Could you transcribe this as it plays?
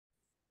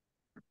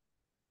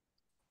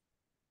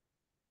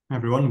Hi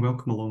everyone,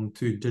 welcome along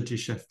to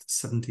DigiShift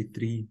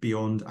 73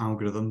 Beyond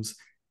Algorithms,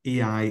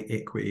 AI,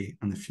 Equity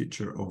and the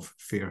Future of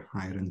Fair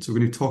Hiring. So we're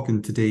going to be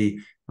talking today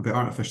about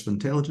artificial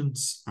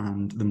intelligence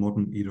and the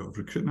modern era of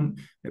recruitment.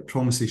 It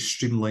promises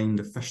streamlined,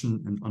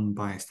 efficient and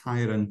unbiased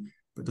hiring,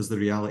 but does the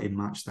reality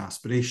match the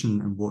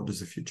aspiration, and what does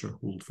the future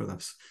hold for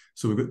this?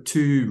 So we've got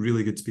two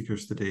really good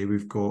speakers today.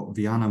 We've got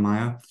Viana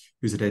Maya,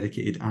 who's a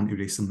dedicated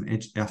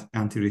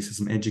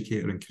anti-racism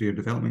educator and career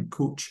development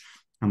coach.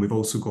 And we've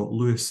also got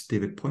Lewis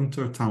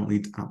Davis-Poynter, talent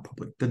lead at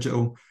Public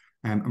Digital.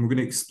 And we're going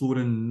to explore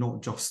in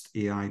not just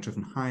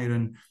AI-driven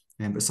hiring,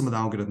 but some of the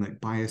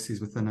algorithmic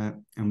biases within it,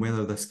 and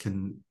whether this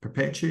can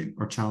perpetuate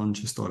or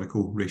challenge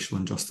historical racial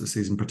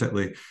injustices. And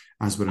particularly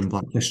as we're in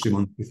Black History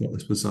Month, we thought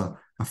this was a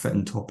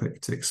fitting topic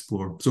to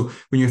explore. So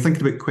when you're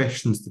thinking about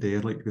questions today,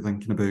 I'd like to be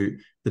thinking about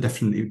the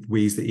different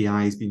ways that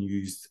AI is being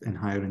used in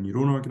hiring your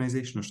own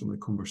organisation, or some of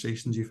the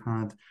conversations you've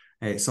had,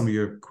 some of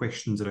your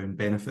questions around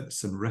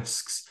benefits and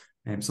risks,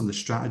 some of the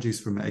strategies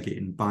for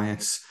mitigating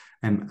bias,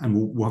 and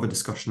we'll have a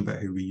discussion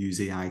about how we use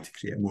AI to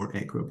create a more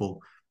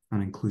equitable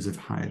and inclusive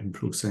hiring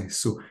process.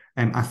 So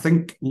I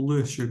think,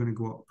 Lewis, you're going to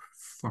go up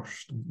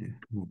first, aren't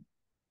you?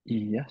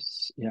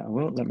 Yes, yeah, I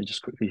will. Let me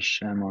just quickly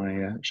share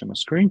my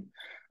screen.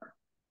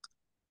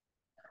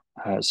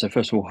 So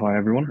first of all, hi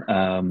everyone.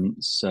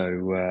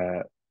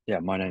 Yeah,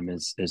 my name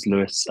is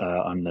Lewis.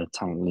 I'm the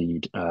talent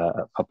lead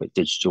at Public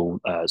Digital.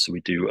 So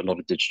we do a lot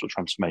of digital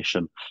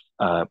transformation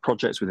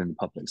projects within the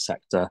public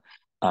sector.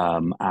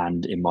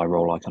 And in my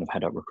role, I kind of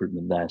head up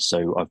recruitment there.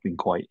 So I've been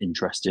quite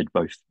interested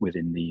both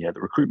within the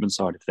recruitment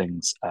side of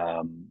things,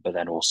 but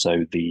then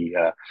also the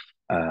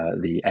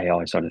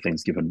AI side of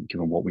things, given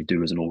what we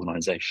do as an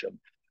organization.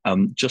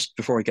 Just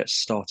before I get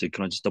started,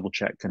 can I just double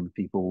check? Can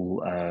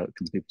people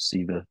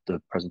see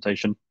the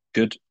presentation?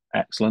 Good,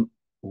 excellent,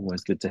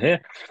 always good to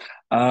hear.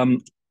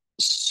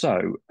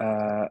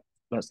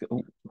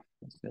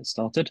 Let's get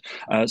started.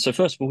 So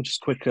first of all,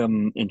 just quick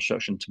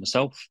introduction to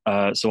myself.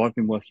 So I've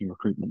been working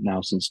recruitment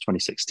now since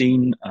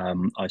 2016.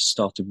 I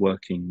started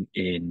working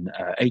in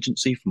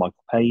agency for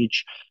Michael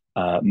Page.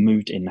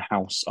 Moved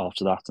in-house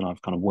after that, and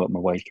I've kind of worked my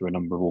way through a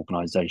number of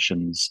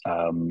organizations,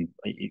 kind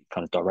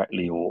of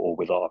directly or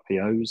with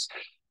RPOs.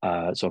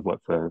 So I've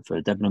worked for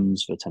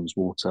Debenhams, for Thames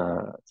Water,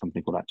 a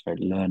company called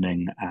Activated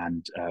Learning,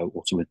 and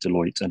also with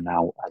Deloitte, and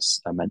now,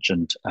 as I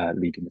mentioned,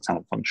 leading the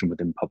talent function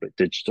within Public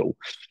Digital.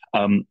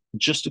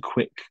 Just a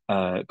quick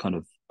kind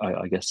of,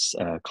 I guess,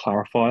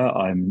 clarifier.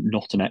 I'm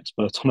not an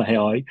expert on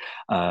AI.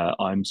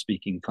 I'm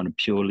speaking kind of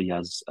purely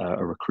as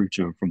a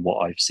recruiter and from what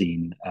I've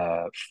seen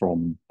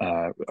from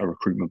a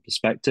recruitment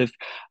perspective.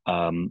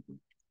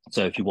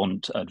 So if you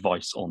want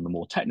advice on the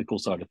more technical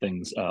side of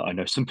things, I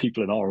know some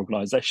people in our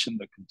organization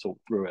that can talk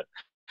through it.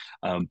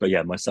 But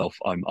yeah, myself,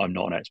 I'm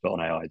not an expert on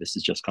AI. This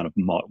is just kind of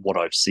what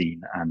I've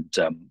seen and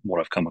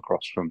what I've come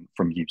across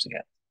from using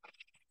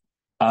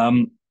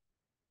it.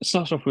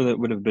 Start off with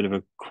a bit of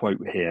a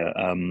quote here.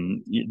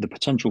 The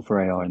potential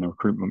for AI in the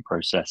recruitment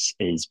process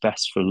is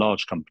best for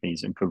large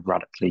companies and could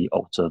radically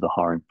alter the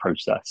hiring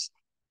process.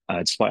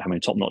 Despite having a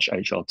top-notch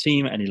HR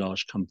team, any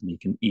large company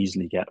can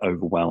easily get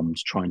overwhelmed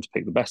trying to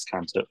pick the best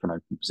candidate for an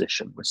open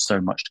position, with so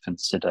much to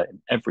consider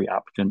in every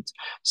applicant.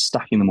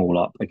 Stacking them all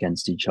up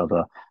against each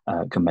other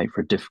can make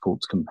for a difficult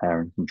to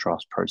compare and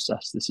contrast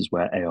process. This is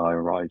where AI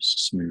arrives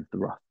to smooth the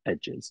rough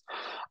edges.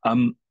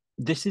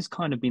 This has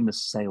kind of been the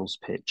sales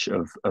pitch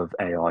of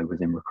AI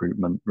within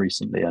recruitment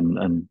recently,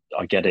 and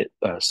I get it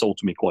sold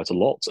to me quite a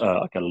lot.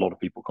 I get a lot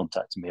of people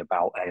contacting me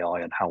about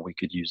AI and how we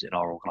could use it in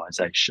our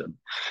organization.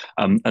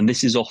 And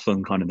this is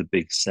often kind of the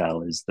big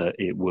sell, is that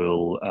it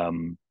will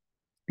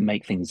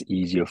make things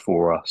easier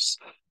for us.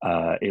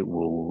 It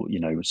will,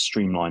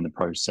 streamline the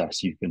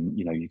process. You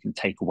can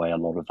take away a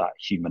lot of that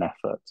human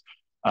effort.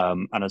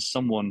 And as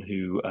someone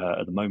who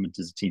at the moment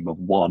is a team of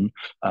one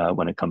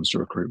when it comes to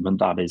recruitment,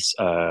 that is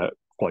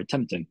quite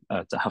tempting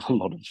to have a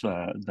lot of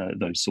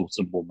those sorts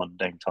of more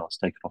mundane tasks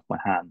taken off my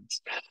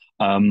hands.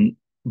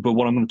 But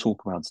what I'm going to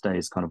talk about today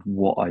is kind of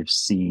what I've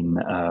seen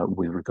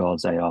with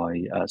regards to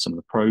AI, some of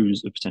the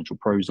pros, the potential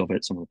pros of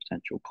it, some of the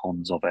potential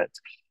cons of it,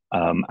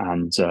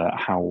 and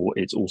how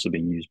it's also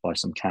being used by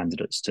some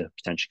candidates to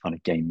potentially kind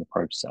of game the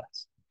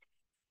process.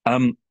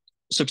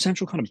 So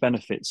potential kind of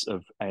benefits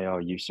of AI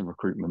use in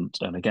recruitment,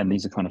 and again,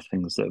 these are kind of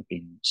things that have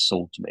been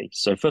sold to me.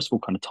 So first of all,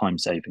 kind of time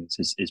savings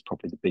is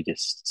probably the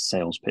biggest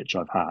sales pitch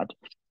I've had.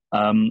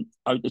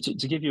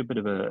 To give you a bit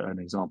of an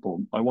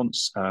example, I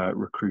once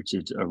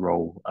recruited a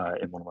role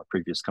in one of my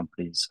previous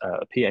companies,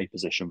 a PA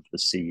position for the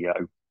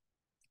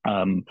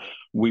CEO.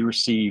 We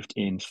received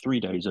in 3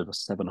 days over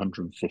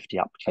 750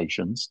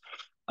 applications.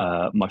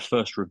 My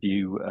first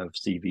review of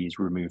CVs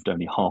removed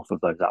only half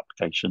of those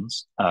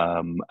applications,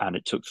 and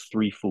it took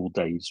 3 full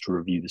days to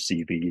review the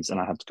CVs, and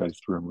I had to go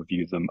through and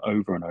review them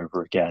over and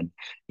over again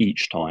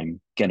each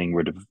time, getting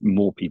rid of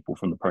more people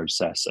from the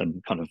process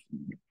and kind of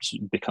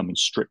becoming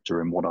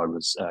stricter in what I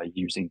was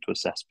using to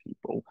assess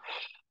people.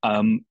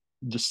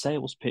 the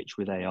sales pitch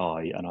with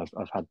AI, and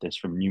I've had this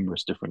from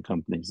numerous different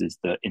companies, is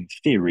that in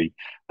theory,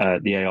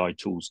 the AI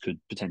tools could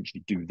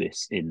potentially do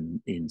this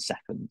in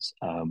seconds.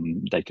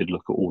 They could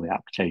look at all the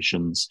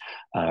applications,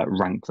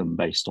 rank them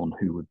based on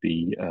who would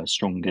be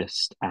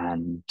strongest,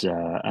 and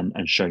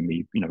show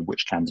me,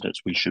 which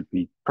candidates we should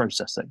be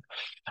processing.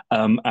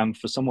 And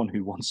for someone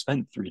who once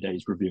spent 3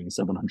 days reviewing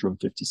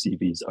 750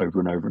 CVs over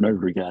and over and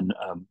over again,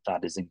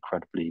 that is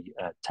incredibly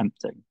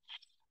tempting.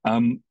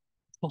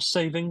 Cost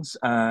savings.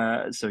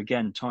 So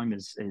again, time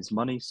is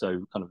money.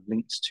 So kind of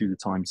links to the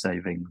time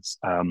savings.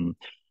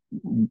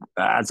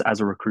 As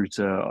a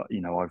recruiter,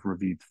 I've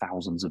reviewed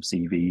thousands of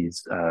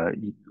CVs,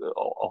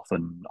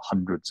 often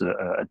hundreds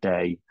a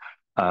day.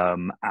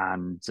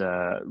 And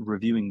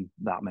reviewing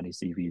that many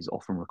CVs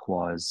often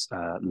requires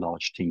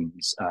large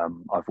teams.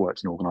 I've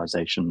worked in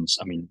organizations.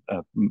 I mean,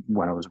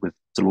 when I was with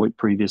Deloitte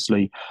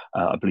previously,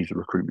 I believe the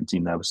recruitment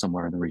team there was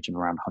somewhere in the region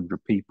around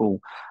 100 people.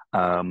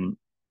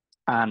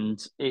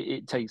 And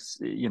it takes,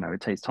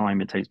 it takes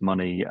time, it takes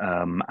money,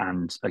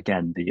 and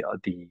again, the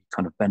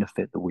kind of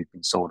benefit that we've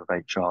been sold of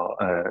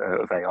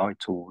of AI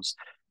tools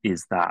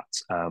is that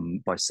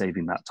by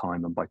saving that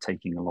time and by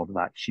taking a lot of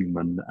that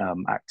human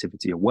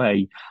activity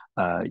away,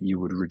 you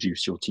would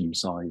reduce your team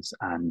size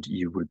and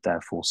you would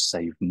therefore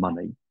save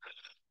money.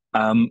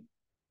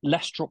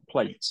 Less drop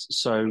plates.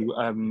 So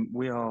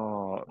we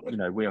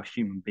are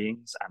human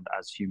beings, and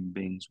as human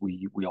beings,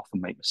 we often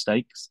make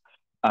mistakes.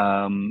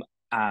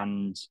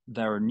 And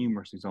there are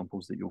numerous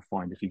examples that you'll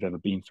find if you've ever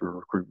been through a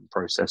recruitment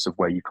process of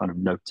where you kind of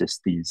notice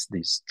these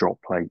drop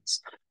plates.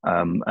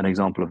 An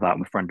example of that,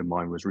 a friend of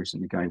mine was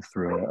recently going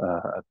through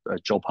a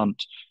job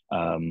hunt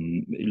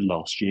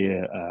last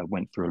year,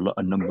 went through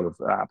a number of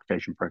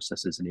application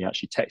processes, and he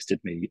actually texted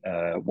me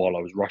while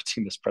I was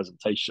writing this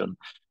presentation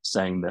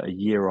saying that a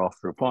year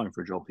after applying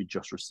for a job, he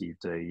just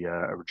received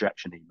a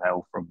rejection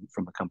email from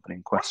the company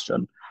in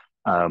question.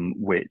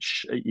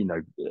 Which,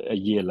 a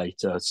year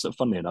later, so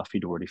funnily enough,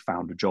 he'd already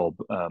found a job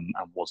and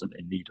wasn't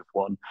in need of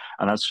one.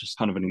 And that's just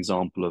kind of an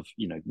example of,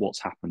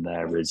 what's happened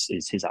there is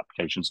his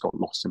applications got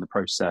lost in the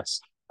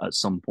process. At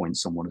some point,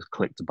 someone has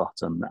clicked a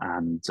button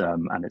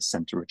and it's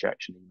sent a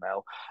rejection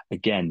email.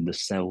 Again, the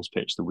sales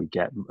pitch that we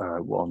get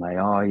on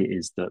AI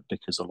is that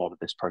because a lot of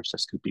this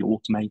process could be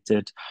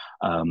automated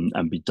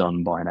and be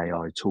done by an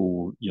AI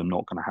tool, you're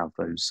not going to have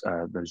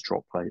those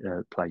drop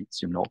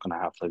plates. You're not going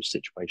to have those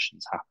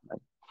situations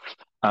happening.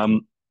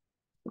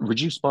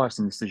 Reduced bias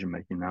in decision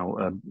making.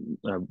 Now,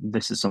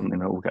 this is something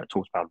that we'll get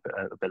talked about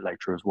a bit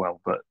later as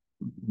well. But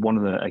one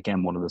of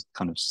the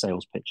kind of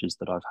sales pitches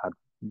that I've had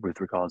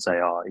with regards to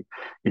AI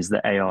is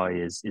that AI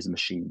is a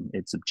machine.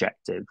 It's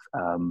objective.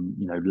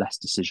 Less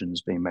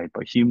decisions being made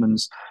by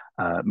humans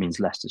means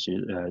less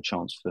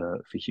chance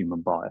for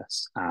human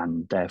bias,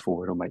 and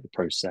therefore it'll make the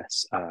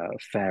process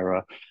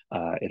fairer.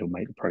 It'll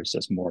make the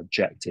process more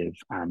objective,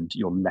 and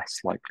you're less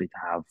likely to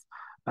have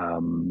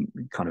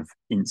kind of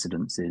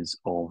incidences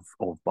of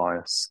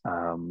bias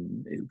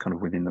kind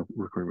of within the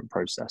recruitment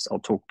process. I'll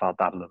talk about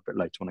that a little bit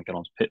later when I get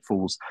on to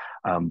pitfalls,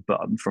 but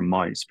from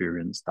my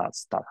experience,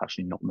 that's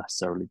actually not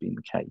necessarily been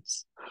the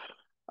case.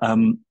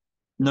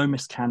 No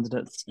missed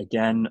candidates.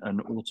 Again, an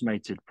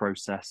automated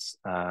process.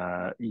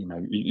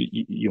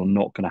 You're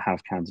not going to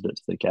have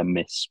candidates that get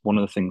missed. One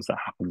of the things that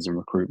happens in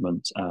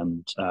recruitment,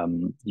 and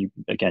you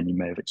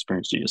may have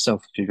experienced it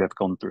yourself if you've ever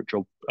gone through a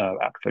job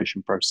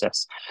application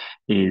process,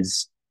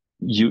 is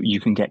you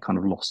can get kind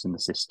of lost in the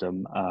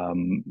system.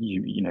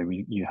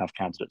 You have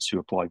candidates who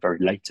apply very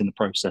late in the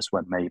process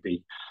when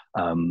maybe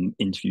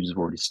interviews have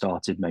already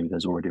started, maybe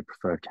there's already a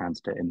preferred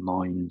candidate in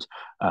mind.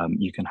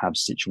 You can have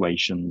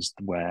situations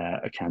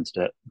where a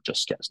candidate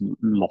just gets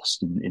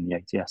lost in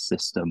the ATS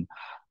system.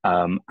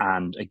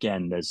 And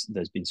again, there's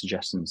been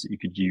suggestions that you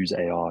could use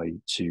AI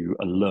to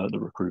alert the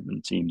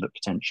recruitment team that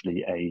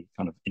potentially a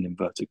kind of, in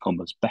inverted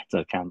commas,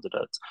 better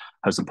candidate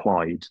has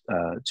applied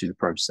to the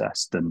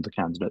process than the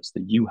candidates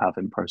that you have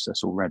in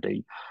process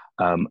already.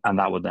 And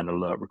that would then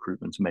alert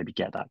recruitment to maybe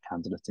get that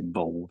candidate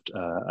involved.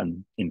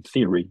 And in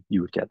theory,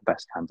 you would get the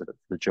best candidate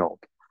for the job.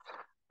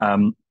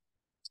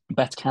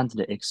 Better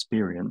candidate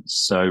experience.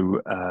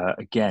 So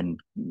again,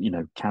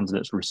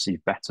 candidates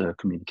receive better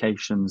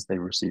communications, they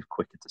receive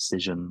quicker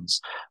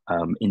decisions,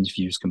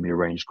 interviews can be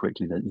arranged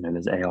quickly.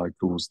 There's AI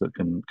tools that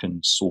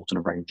can sort and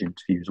arrange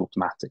interviews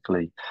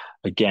automatically.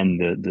 Again,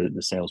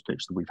 the sales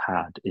pitch that we've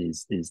had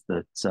is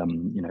that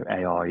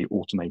AI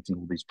automating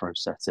all these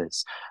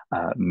processes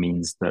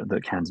means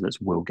that candidates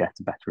will get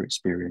a better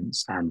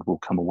experience and will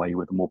come away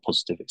with a more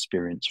positive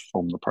experience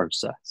from the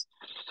process.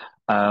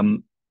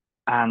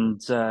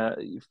 And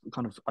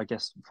kind of, I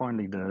guess,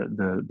 finally,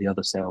 the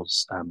other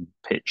sales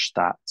pitch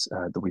that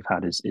we've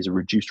had is a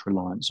reduced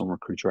reliance on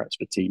recruiter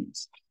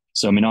expertise.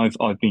 So, I mean,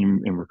 I've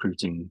been in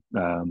recruiting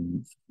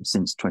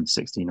since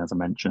 2016, as I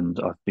mentioned.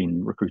 I've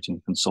been recruiting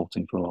and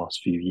consulting for the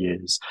last few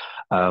years,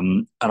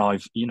 and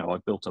I've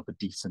built up a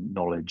decent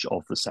knowledge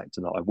of the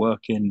sector that I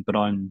work in. But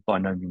I'm by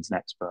no means an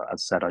expert.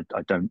 As I said,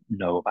 I don't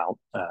know about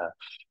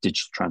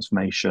digital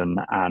transformation,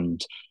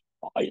 and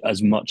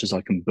as much as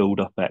I can build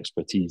up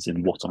expertise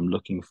in what I'm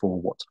looking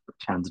for, what type of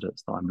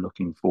candidates that I'm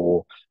looking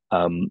for,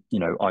 I'm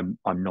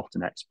not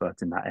an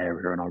expert in that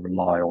area, and I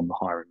rely on the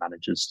hiring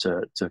managers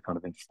to kind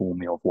of inform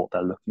me of what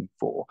they're looking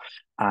for.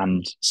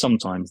 And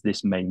sometimes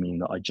this may mean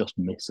that I just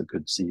miss a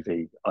good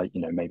CV.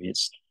 Maybe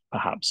it's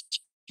perhaps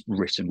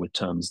written with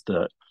terms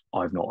that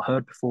I've not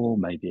heard before.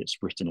 Maybe it's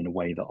written in a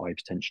way that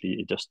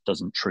it just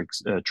doesn't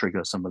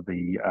trigger some of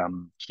the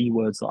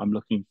keywords that I'm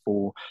looking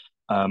for.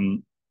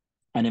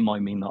 And it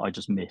might mean that I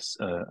just miss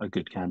a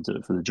good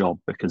candidate for the job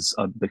because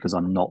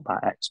I'm not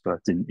that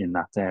expert in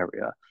that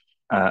area.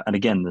 And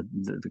again,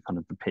 the kind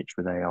of the pitch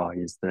with AI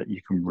is that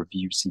you can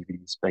review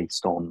CVs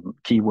based on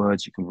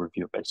keywords, you can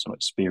review it based on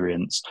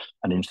experience,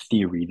 and in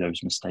theory,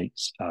 those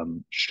mistakes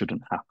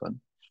shouldn't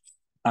happen.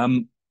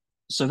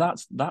 So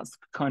that's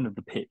kind of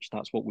the pitch.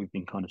 That's what we've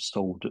been kind of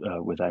sold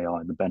with AI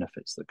and the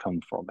benefits that come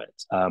from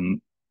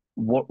it.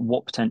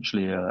 What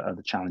potentially are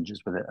the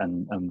challenges with it,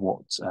 and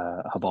what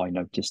have I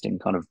noticed in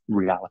kind of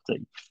reality?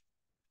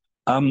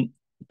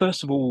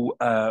 First of all,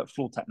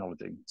 flawed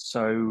technology.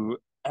 So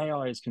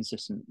AI is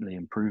consistently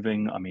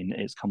improving. I mean,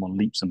 it's come on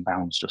leaps and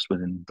bounds just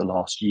within the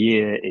last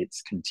year.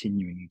 It's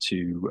continuing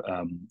to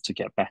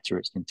get better.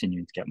 It's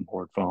continuing to get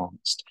more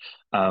advanced,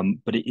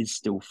 but it is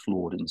still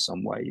flawed in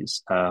some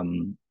ways.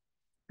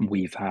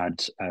 We've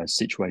had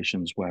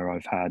situations where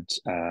I've had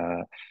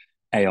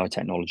AI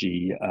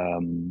technology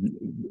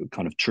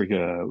kind of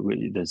trigger.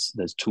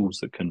 There's tools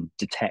that can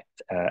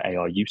detect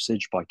AI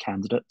usage by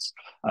candidates,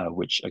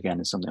 which again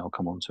is something I'll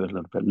come on to a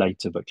little bit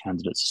later. But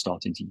candidates are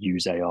starting to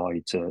use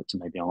AI to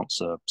maybe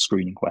answer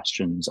screening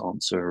questions,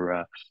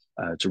 to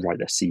write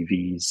their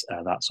CVs,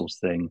 that sort of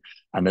thing.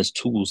 And there's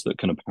tools that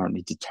can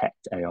apparently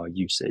detect AI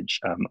usage.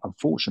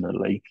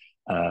 Unfortunately,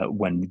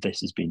 when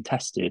this has been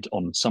tested,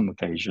 on some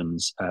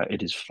occasions,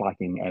 it is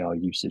flagging AI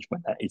usage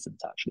when there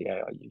isn't actually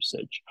AI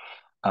usage.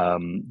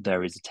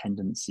 There is a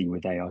tendency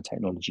with AI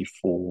technology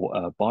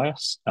for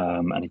bias.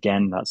 And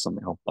again, that's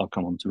something I'll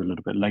come on to a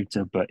little bit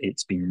later, but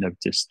it's been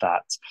noticed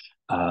that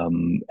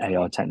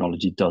AI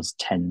technology does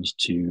tend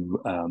to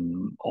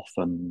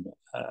often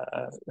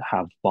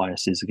have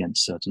biases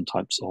against certain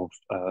types of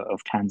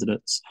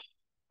candidates.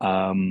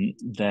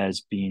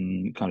 There's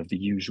been kind of the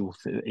usual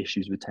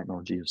issues with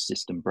technology of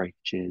system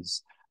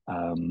breakages,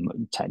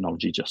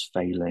 technology just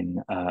failing.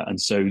 And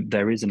so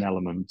there is an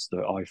element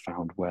that I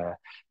found where,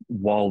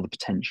 while the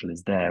potential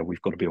is there,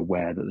 we've got to be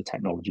aware that the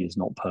technology is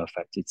not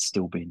perfect. It's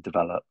still being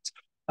developed.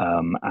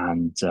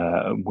 And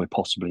we're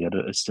possibly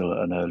still at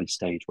an early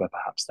stage where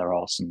perhaps there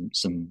are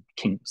some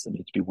kinks that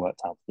need to be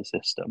worked out of the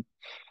system.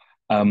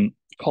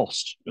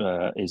 Cost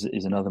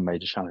is another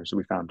major challenge that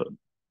we found.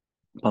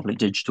 Public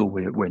Digital,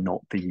 we're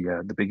not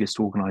the biggest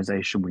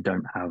organization. We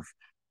don't have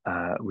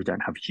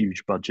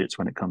huge budgets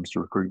when it comes to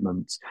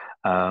recruitment,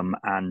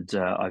 and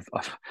I've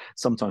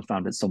sometimes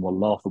found it somewhat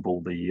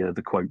laughable,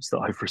 the quotes that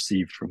I've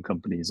received from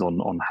companies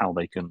on how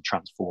they can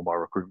transform our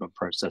recruitment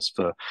process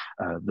for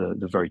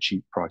the very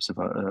cheap price of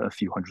a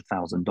few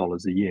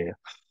 $100,000 a year.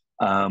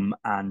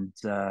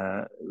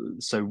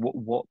 So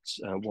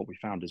what we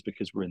found is,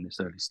 because we're in this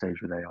early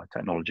stage with AI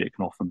technology, it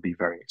can often be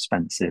very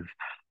expensive.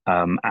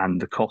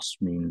 And the cost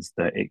means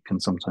that it can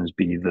sometimes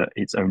be that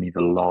it's only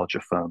the larger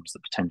firms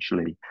that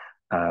potentially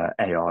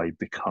AI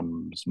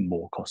becomes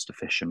more cost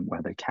efficient,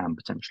 where they can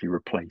potentially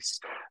replace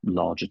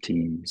larger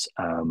teams,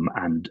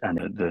 and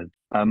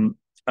an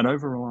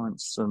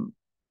over-reliance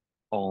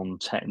on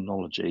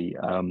technology.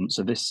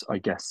 So this, I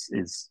guess,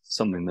 is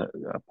something that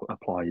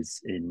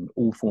applies in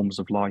all forms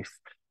of life.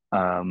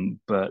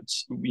 But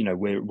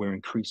we're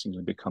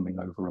increasingly becoming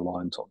over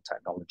reliant on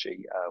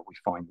technology. We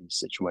find these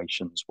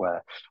situations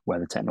where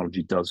the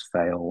technology does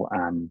fail,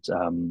 and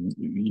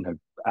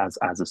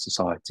as a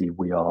society,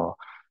 we are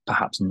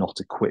perhaps not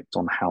equipped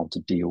on how to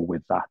deal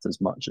with that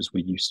as much as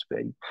we used to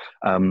be.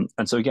 And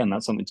so again,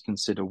 that's something to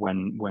consider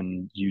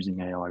when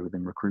using AI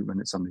within recruitment.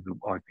 It's something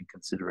that I've been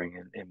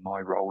considering in my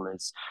role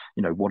is,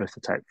 what if the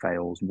tech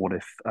fails? What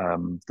if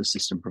the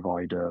system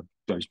provider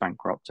goes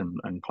bankrupt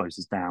and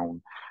closes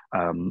down?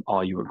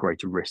 Are you at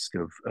greater risk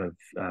of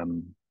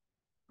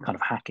kind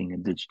of hacking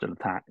and digital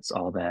attacks?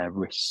 Are there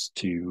risks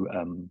to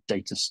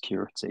data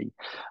security?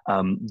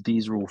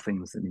 These are all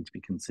things that need to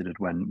be considered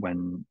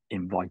when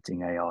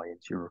inviting AI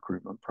into your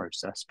recruitment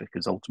process,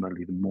 because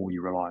ultimately, the more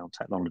you rely on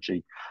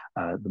technology,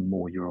 the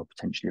more you're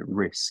potentially at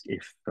risk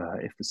if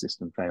the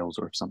system fails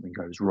or if something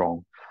goes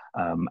wrong.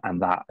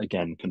 And that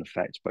again can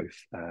affect both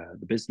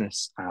the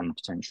business and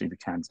potentially the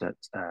candidate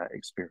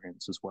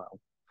experience as well.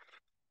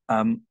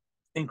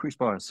 Increased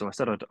bias. So I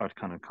said I'd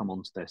kind of come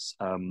onto this.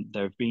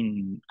 There have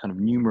been kind of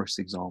numerous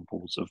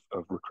examples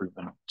of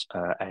recruitment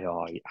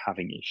AI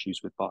having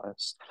issues with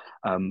bias.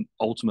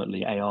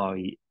 Ultimately,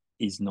 AI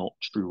is not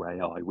true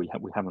AI. We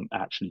haven't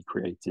actually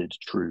created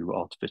true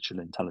artificial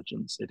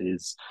intelligence. It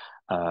is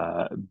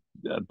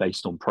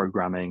based on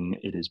programming.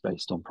 It is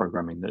based on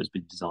programming that has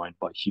been designed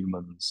by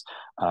humans,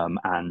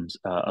 and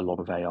a lot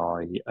of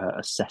AI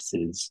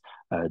assesses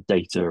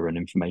data and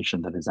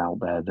information that is out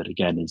there that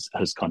again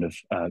has kind of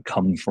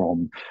come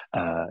from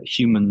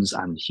humans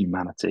and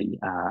humanity,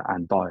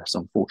 and bias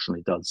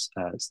unfortunately does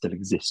still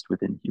exist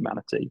within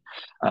humanity.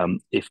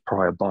 If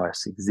prior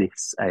bias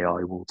exists,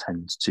 AI will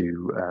tend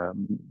to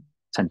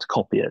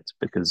copy it,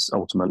 because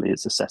ultimately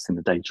it's assessing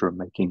the data and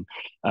making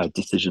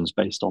decisions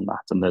based on that.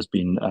 And there's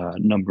been a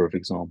number of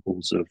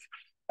examples of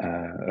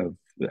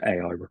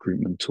AI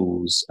recruitment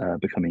tools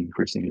becoming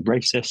increasingly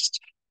racist,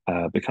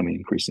 becoming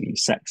increasingly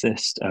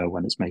sexist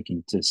when it's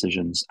making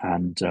decisions.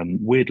 And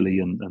weirdly,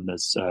 and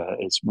there's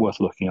it's worth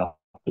looking up,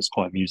 it's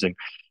quite amusing,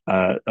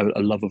 a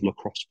love of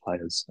lacrosse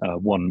players.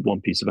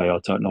 One piece of AI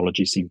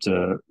technology seemed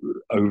to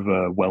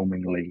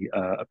overwhelmingly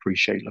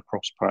appreciate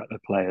lacrosse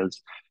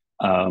players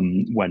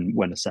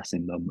when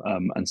assessing them,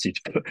 and seem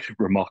to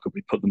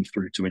remarkably put them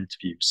through to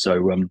interviews.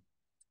 So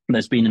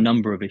there's been a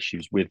number of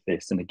issues with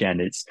this, and again,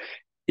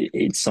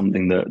 it's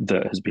something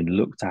that has been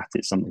looked at.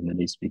 It's something that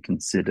needs to be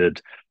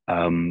considered.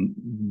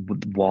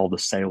 While the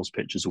sales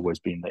pitch has always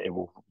been that it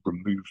will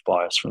remove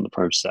bias from the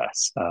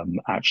process,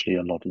 actually,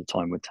 a lot of the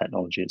time with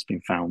technology, it's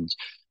been found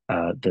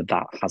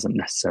that hasn't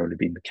necessarily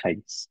been the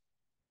case.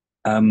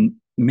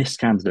 Missed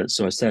candidates.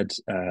 So I said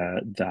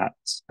that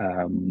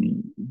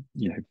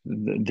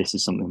this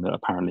is something that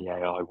apparently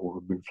AI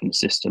will remove from the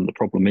system. The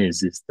problem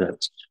is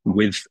that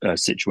with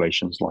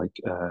situations like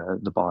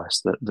the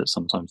bias that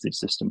sometimes these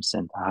systems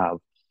tend to have,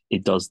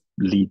 it does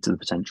lead to the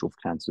potential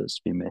for candidates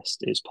to be missed.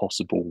 It's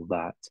possible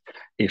that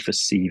if a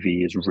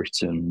CV is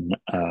written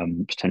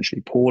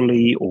potentially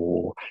poorly,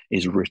 or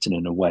is written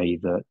in a way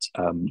that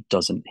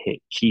doesn't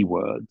hit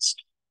keywords,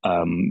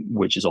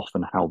 which is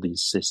often how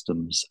these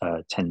systems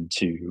tend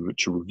to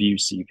review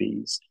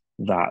CVs,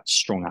 that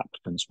strong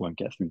applicants won't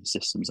get through the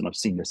systems. And I've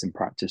seen this in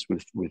practice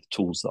with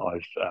tools that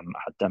I've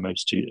had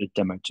demoed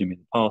to me in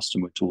the past,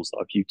 and with tools that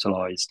I've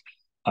utilized.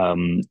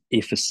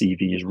 If a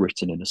CV is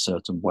written in a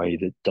certain way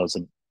that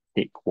doesn't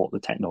tick what the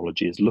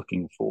technology is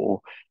looking for,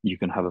 you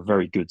can have a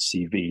very good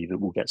CV that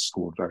will get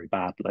scored very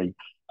badly,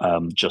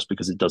 just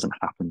because it doesn't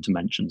happen to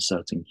mention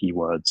certain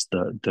keywords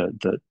that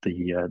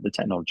the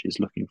technology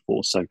is looking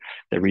for. So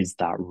there is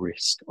that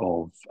risk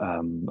of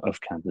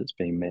candidates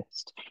being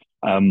missed.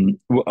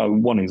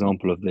 One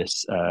example of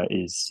this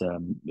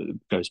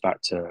goes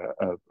back to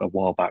a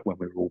while back, when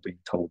we were all being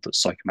told that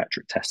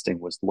psychometric testing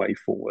was the way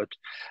forward,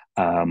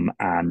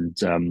 and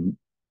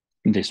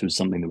this was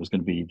something that was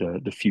going to be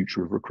the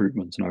future of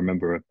recruitment. And I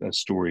remember a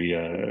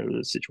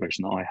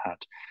situation that I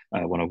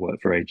had when I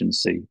worked for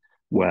agency,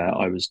 where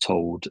I was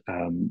told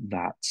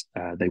that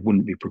they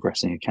wouldn't be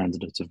progressing a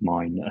candidate of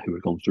mine who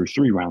had gone through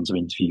 3 rounds of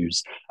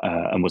interviews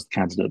and was the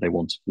candidate they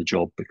wanted for the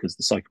job, because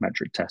the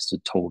psychometric test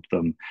had told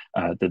them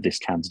that this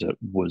candidate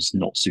was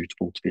not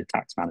suitable to be a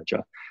tax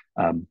manager.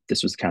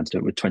 This was a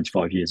candidate with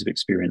 25 years of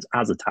experience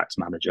as a tax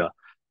manager.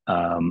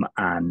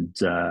 And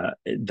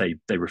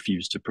they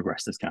refused to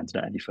progress this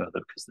candidate any further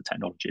because the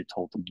technology had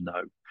told them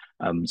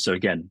no. So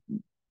again,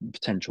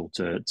 potential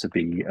to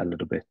be a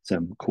little bit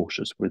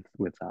cautious with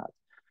that.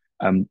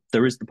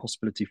 There is the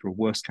possibility for a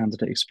worse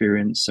candidate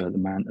experience. So at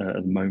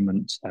the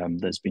moment,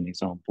 there's been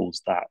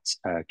examples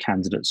that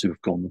candidates who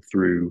have gone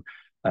through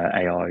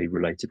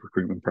AI-related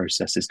recruitment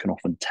processes can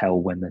often tell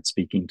when they're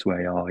speaking to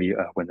AI,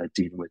 when they're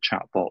dealing with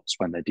chatbots,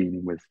 when they're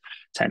dealing with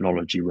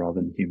technology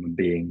rather than human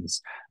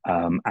beings.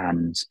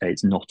 And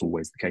it's not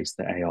always the case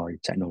that AI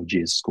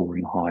technology is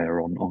scoring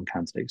higher on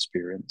candidate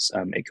experience.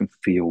 It can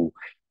feel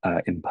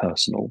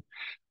impersonal.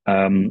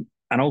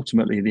 And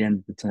ultimately, at the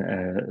end of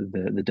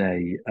the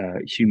day,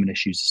 human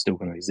issues are still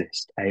going to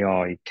exist.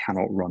 AI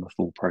cannot run a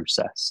full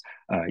process.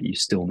 You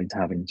still need to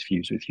have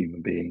interviews with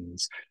human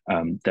beings.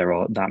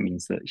 That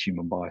means that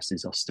human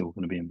biases are still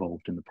going to be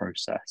involved in the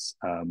process.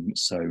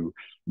 So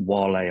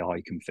while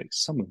AI can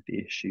fix some of the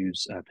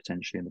issues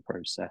potentially in the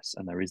process,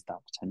 and there is that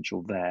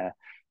potential there,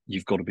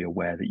 you've got to be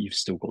aware that you've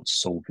still got to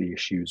solve the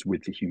issues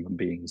with the human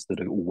beings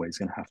that are always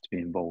going to have to be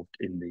involved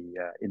in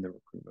the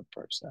recruitment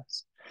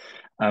process.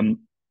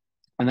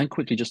 And then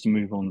quickly, just to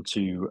move on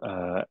to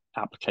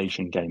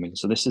application gaming.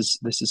 So this is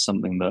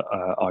something that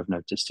I've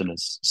noticed, and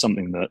is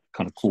something that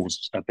kind of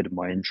caused a bit of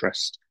my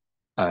interest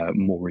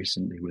more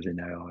recently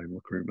within AI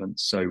recruitment.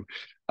 So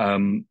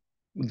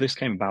this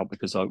came about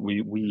because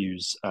we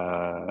use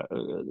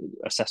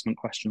assessment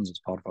questions as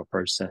part of our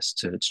process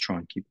to try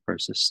and keep the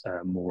process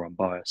more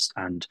unbiased.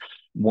 And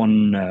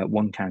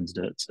one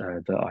candidate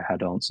that I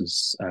had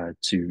answers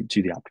to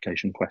the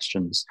application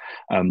questions,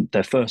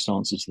 their first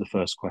answer to the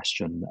first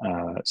question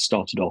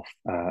started off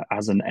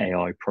as an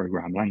AI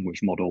program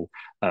language model.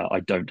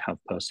 I don't have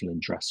personal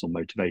interests or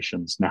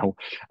motivations. Now,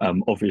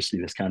 obviously,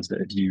 this candidate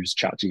had used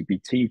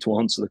ChatGPT to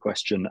answer the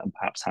question and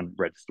perhaps hadn't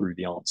read through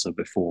the answer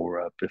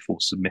before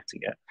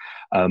submitting it.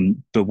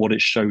 But what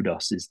it showed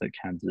us is that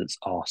candidates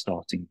are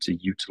starting to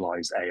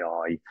utilize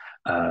AI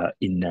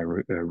in their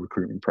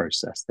recruitment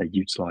process. They're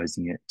utilizing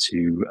using it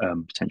to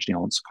potentially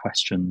answer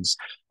questions.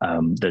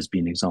 There's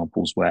been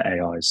examples where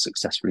AI has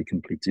successfully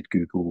completed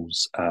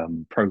Google's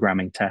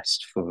programming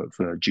test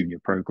for junior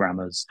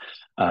programmers,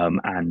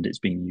 and it's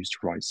being used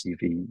to write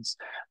CVs.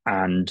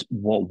 And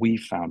what we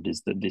found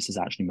is that this has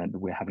actually meant that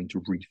we're having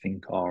to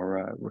rethink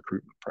our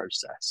recruitment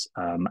process,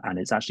 and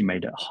it's actually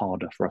made it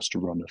harder for us to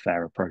run a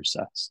fairer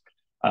process.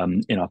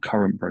 In our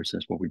current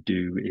process, what we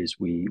do is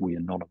we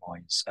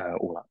anonymize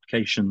all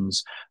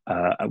applications.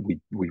 We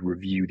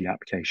review the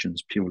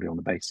applications purely on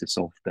the basis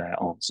of their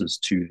answers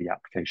to the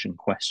application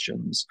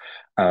questions.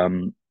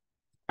 And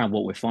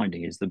what we're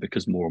finding is that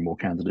because more and more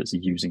candidates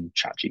are using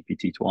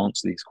ChatGPT to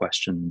answer these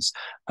questions,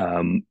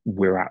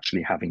 we're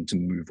actually having to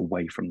move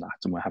away from that,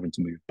 and we're having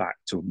to move back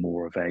to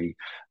more of a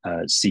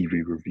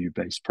CV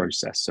review-based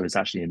process. So it's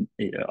actually,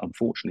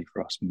 unfortunately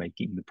for us,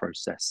 making the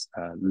process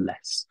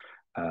less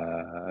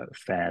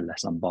fair,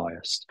 less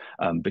unbiased,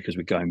 because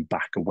we're going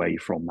back away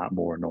from that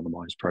more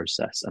anonymized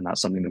process, and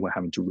that's something that we're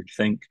having to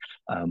rethink.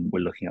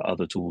 We're looking at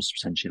other tools to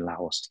potentially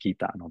allow us to keep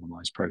that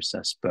anonymized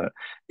process, but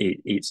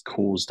it's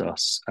caused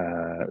us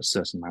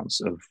certain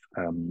amounts of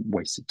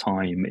wasted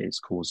time. It's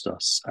caused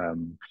us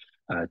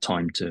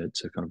time to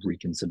kind of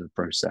reconsider the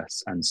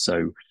process. And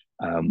so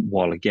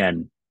while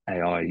again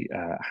AI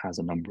has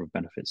a number of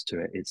benefits to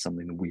it, it's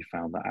something that we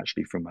found that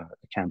actually from a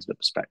candidate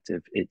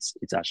perspective, it's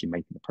actually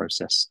making the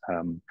process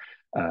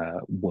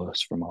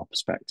worse from our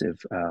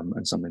perspective,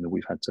 and something that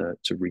we've had to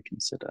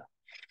reconsider.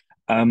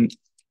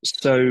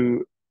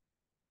 So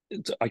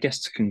I guess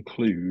to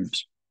conclude,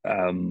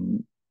 another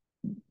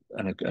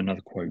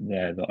quote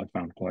there that I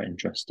found quite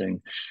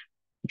interesting: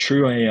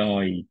 true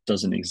AI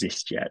doesn't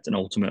exist yet, and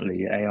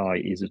ultimately AI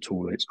is a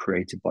tool that's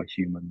created by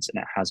humans,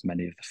 and it has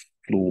many of the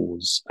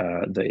flaws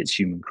that its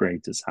human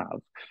creators have,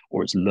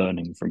 or it's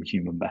learning from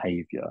human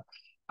behavior.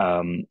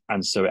 And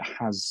so it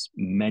has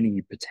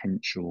many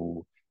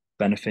potential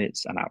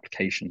benefits and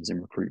applications in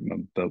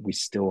recruitment, but we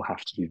still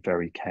have to be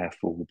very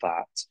careful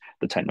that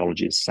the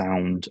technology is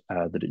sound,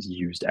 that it's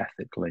used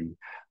ethically,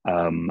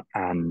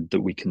 and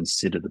that we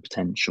consider the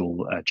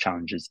potential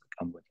challenges that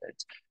come with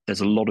it.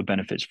 There's a lot of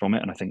benefits from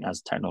it, and I think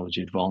as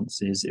technology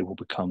advances, it will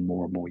become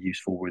more and more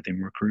useful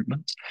within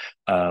recruitment.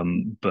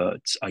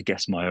 But I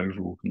guess my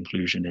overall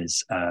conclusion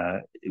is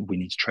we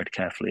need to tread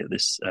carefully at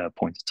this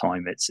point of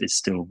time. It's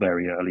still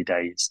very early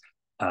days,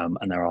 and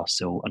there are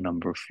still a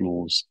number of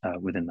flaws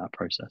within that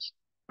process.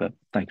 But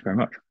thank you very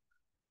much.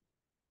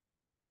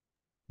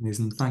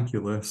 Amazing. Thank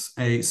you, Lewis.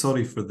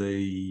 Sorry for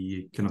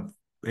the kind of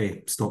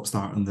stop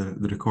start on the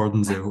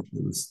recordings there. I hope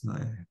that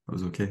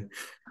was okay.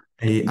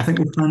 I think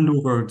we'll hand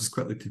over just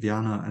quickly to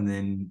Viana, and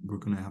then we're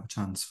going to have a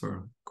chance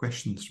for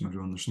questions from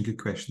everyone. There's some good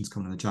questions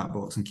coming in the chat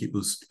box, and keep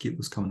those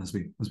coming as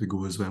we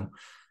go as well.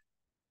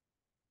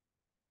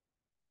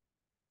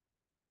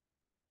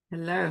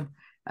 Hello.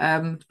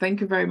 Thank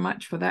you very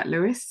much for that,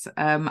 Lewis.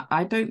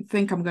 I don't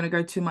think I'm going to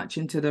go too much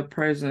into the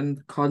pros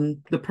and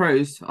the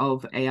pros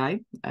of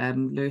AI.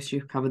 Lewis,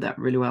 you've covered that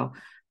really well.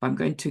 But I'm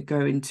going to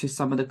go into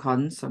some of the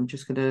cons. So I'm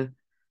just going to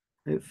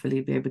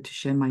hopefully be able to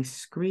share my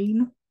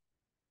screen.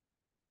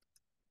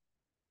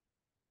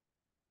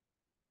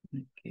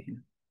 Okay.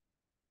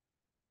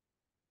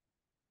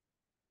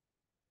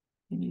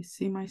 Can you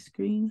see my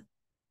screen?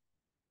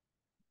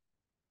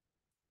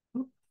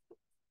 Oh.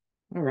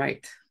 All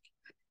right.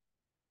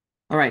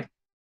 All right.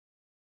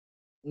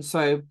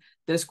 So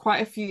there's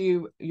quite a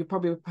few, you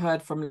probably have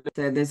heard from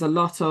there. There's a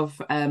lot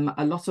of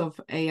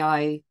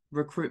AI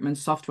recruitment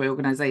software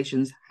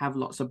organizations have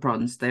lots of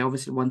pros. They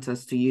obviously want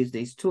us to use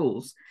these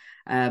tools.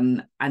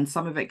 And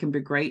some of it can be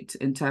great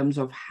in terms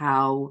of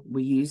how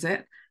we use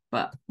it.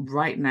 But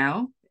right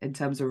now, in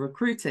terms of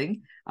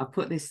recruiting, I've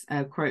put this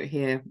quote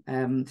here,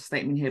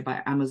 statement here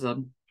by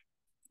Amazon.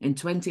 In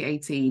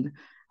 2018,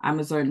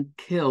 Amazon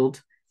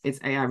killed its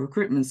AI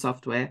recruitment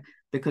software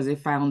because it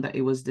found that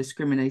it was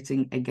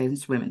discriminating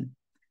against women.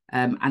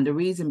 And the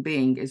reason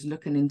being is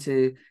looking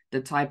into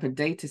the type of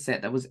data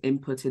set that was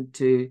inputted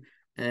to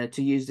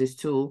use this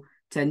tool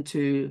tend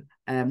to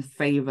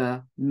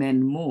favor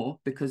men more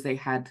because they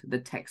had the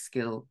tech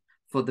skill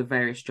for the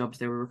various jobs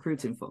they were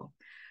recruiting for.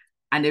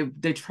 And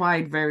they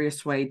tried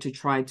various ways to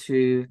try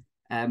to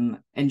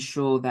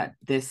ensure that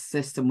this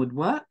system would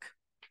work,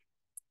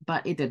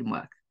 but it didn't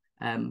work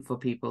for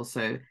people.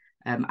 So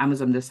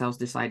Amazon themselves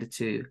decided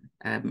to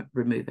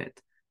remove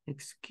it.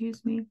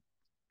 Excuse me.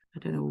 I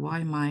don't know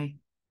why my...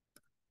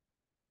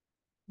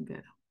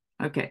 Good.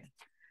 Okay.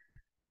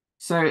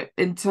 So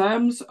in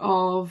terms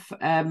of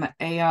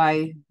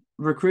AI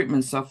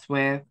recruitment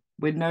software,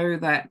 we know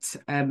that,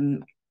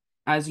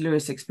 as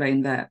Lewis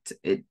explained, that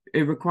it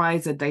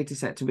requires a data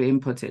set to be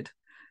inputted.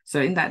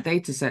 So in that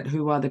data set,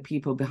 who are the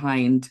people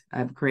behind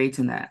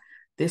creating that?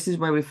 This is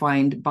where we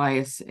find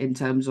bias in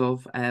terms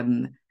of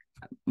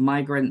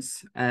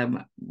migrants,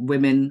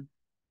 women,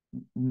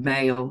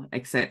 male,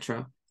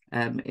 etc.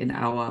 In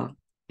our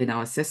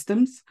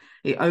systems.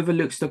 It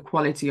overlooks the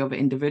quality of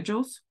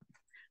individuals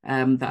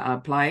that are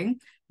applying.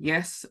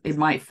 Yes, it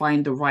might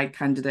find the right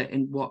candidate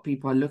in what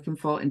people are looking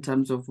for in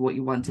terms of what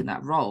you want in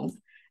that role.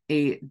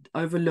 It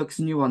overlooks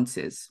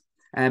nuances.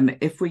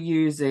 If we're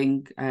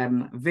using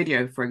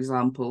video, for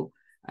example,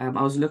 I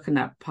was looking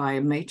at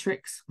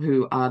Matrix,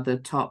 who are the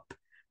top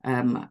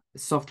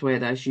software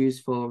that's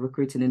used for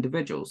recruiting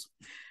individuals.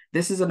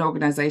 This is an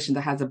organization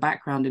that has a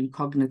background in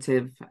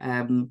cognitive,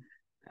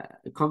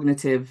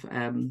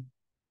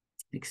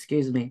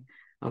 excuse me,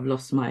 I've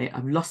lost my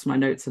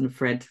notes and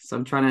thread, so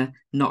I'm trying to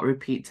not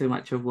repeat too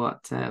much of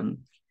what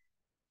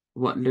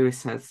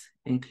Lewis has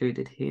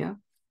included here.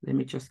 Let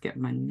me just get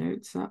my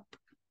notes up.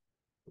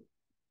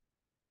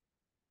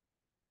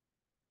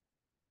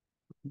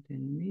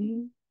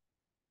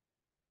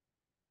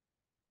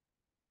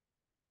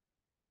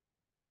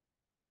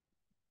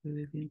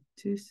 Within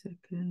 2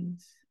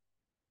 seconds.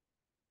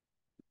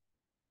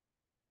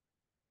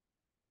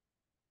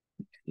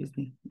 Excuse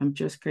me. I'm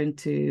just going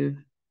to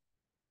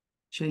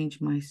change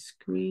my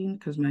screen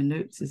because my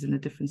notes is in a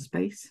different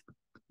space.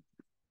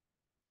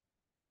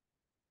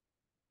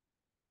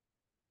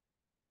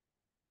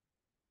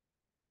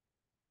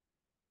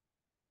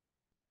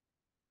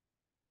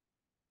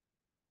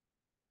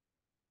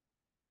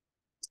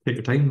 Take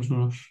your time, there's no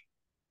rush.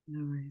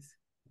 No worries.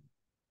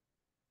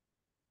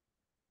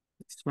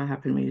 That's what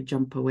happens when you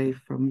jump away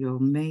from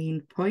your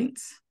main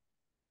points.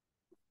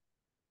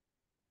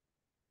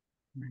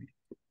 Right.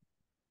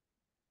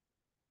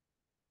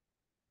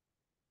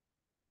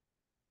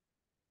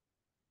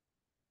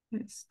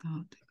 Let's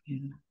start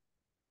again.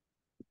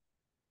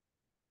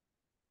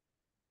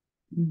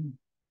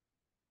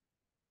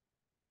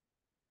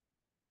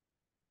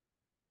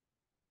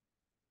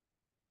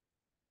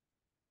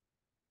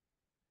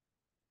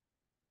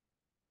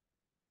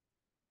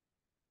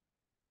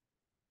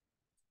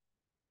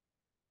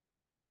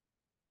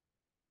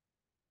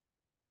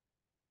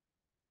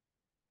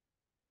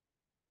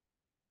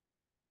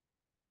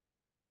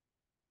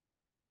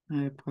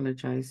 I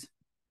apologize.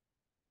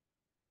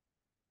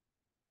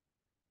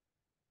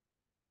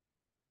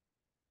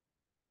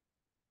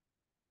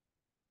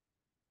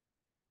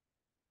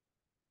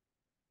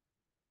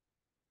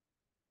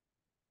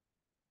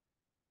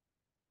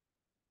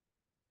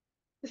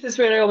 This is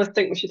where I always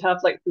think we should have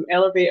like some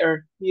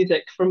elevator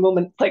music for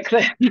moments like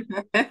this.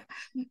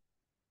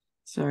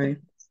 Sorry.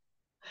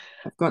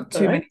 I've got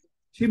too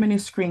many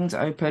screens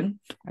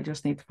open. I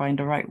just need to find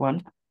the right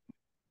one.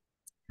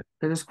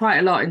 There's quite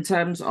a lot in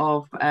terms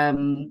of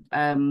in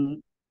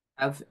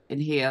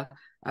here.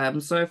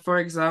 So for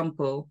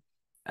example,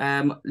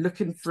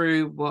 looking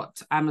through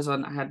what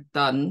Amazon had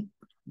done,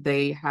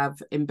 they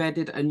have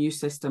embedded a new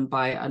system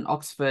by an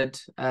Oxford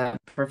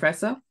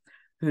professor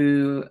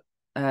who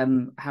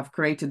have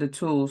created the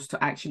tools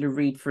to actually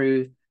read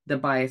through the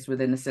bias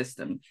within the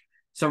system.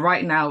 So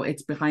right now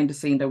it's behind the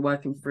scene. They're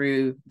working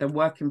through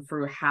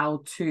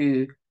how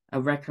to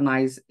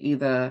recognize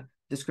either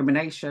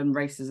discrimination,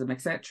 racism,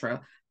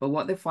 etc. But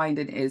what they're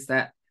finding is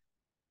that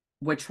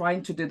we're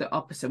trying to do the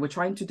opposite. We're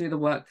trying to do the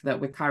work that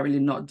we're currently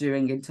not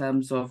doing in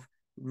terms of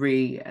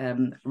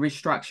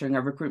restructuring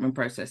a recruitment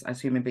process as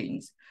human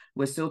beings.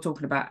 We're still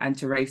talking about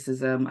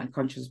anti-racism and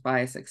conscious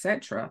bias,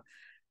 etc.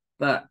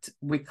 But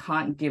we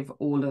can't give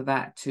all of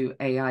that to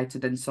AI to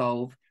then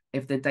solve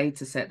if the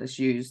data set that's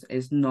used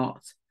is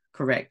not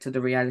correct to the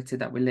reality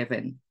that we live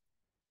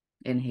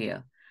in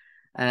here.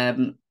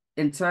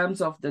 In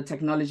terms of the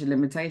technology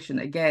limitation,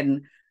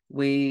 again,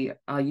 we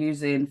are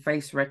using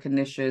face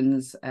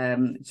recognitions,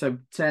 so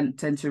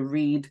tend to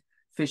read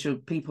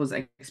people's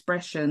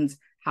expressions,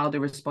 how they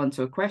respond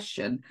to a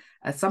question.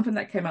 Something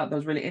that came out that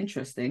was really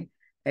interesting,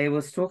 it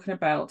was talking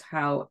about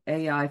how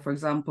AI, for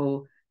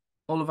example,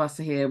 all of us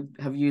here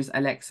have used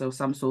Alexa or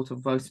some sort of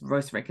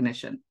voice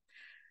recognition.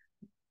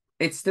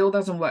 It still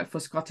doesn't work for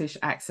Scottish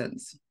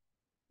accents,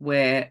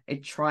 where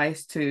it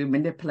tries to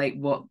manipulate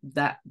what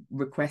that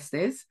request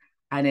is.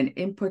 And in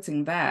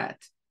inputting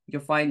that,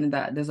 you're finding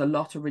that there's a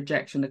lot of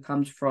rejection that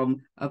comes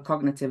from a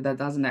cognitive that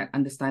doesn't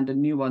understand the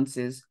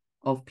nuances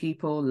of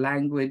people,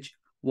 language,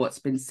 what's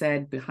been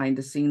said behind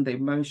the scene, the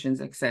emotions,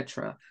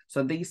 etc.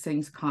 So these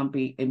things can't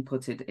be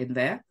inputted in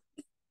there.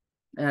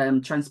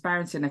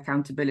 Transparency and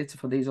accountability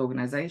for these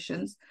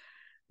organizations.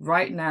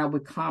 Right now, we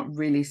can't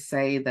really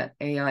say that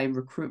AI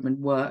recruitment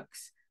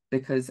works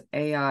because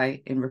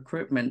AI in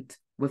recruitment,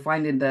 we're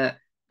finding that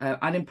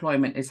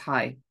unemployment is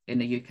high in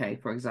the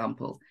UK, for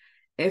example.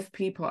 If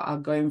people are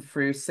going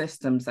through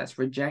systems that's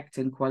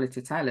rejecting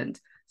quality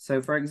talent,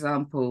 so for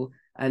example,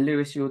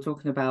 Lewis, you were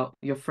talking about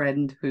your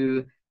friend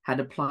who had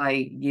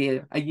applied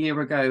a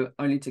year ago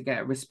only to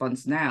get a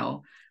response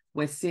now.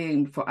 We're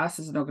seeing, for us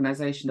as an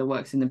organization that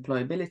works in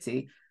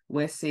employability,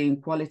 we're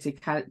seeing quality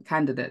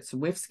candidates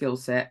with skill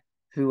set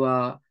who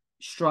are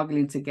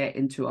struggling to get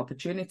into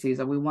opportunities.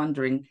 And we're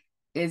wondering,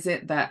 is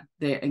it that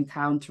they're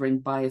encountering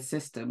biased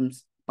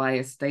systems,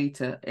 biased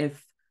data,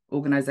 if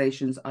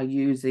organizations are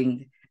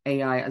using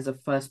AI as a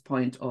first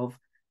point of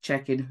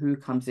checking who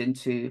comes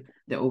into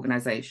the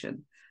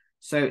organization?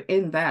 So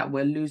in that,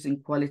 we're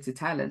losing quality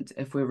talent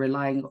if we're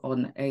relying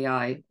on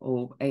AI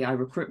or AI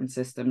recruitment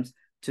systems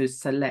to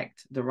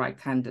select the right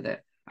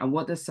candidate. And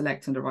what does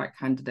selecting the right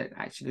candidate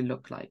actually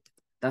look like?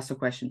 That's a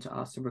question to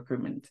ask the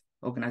recruitment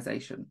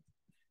organization.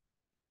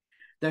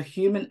 the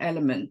human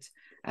element.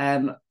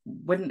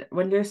 When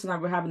Lewis and I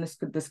were having this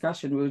good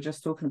discussion, we were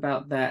just talking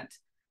about that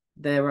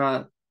there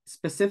are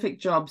specific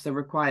jobs that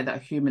require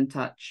that human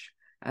touch.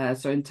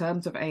 So in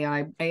terms of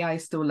AI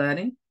is still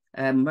learning.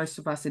 Most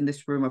of us in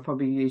this room have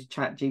probably used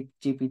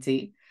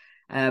GPT.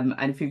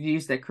 And if you've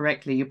used it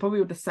correctly, you probably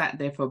would have sat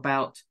there for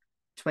about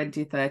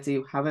 20,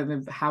 30,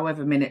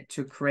 however minute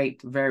to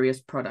create various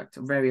products,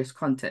 various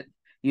content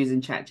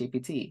using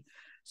ChatGPT.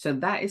 So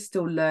that is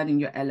still learning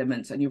your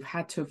elements, and you've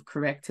had to have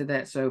corrected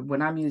it. So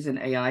when I'm using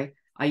AI,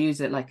 I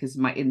use it like as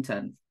my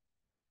intern.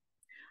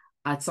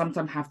 I'd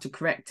sometimes have to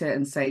correct it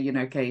and say, you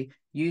know, okay,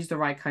 use the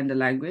right kind of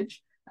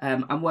language.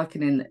 I'm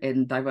working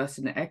in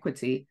diversity and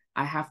equity.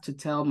 I have to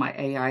tell my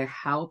AI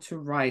how to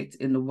write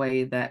in the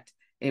way that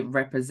it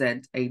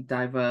represents a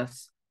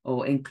diverse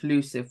or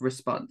inclusive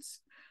response.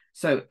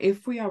 So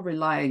if we are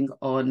relying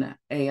on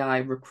AI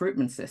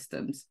recruitment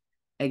systems,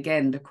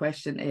 again, the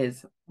question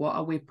is, what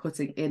are we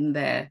putting in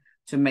there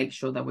to make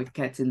sure that we're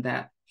getting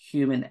that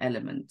human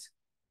element,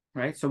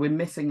 right? So we're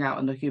missing out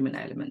on the human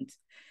element.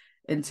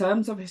 In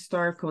terms of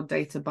historical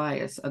data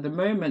bias, at the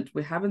moment,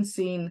 we haven't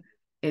seen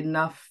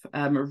enough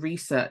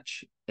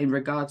research in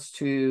regards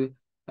to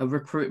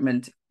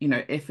recruitment, you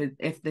know,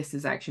 if this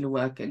is actually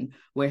working.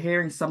 We're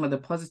hearing some of the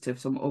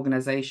positives from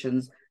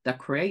organizations that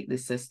create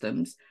these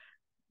systems,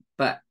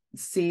 but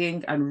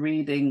seeing and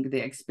reading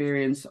the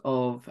experience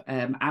of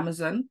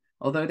Amazon,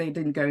 although they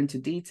didn't go into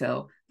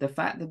detail, the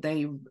fact that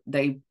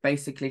they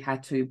basically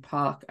had to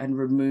park and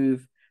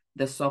remove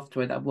the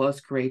software that was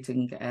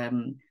creating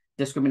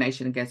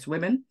discrimination against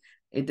women.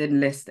 It didn't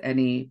list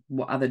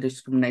what other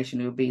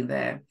discrimination would be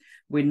there.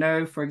 We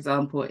know, for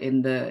example,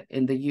 in the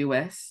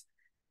US,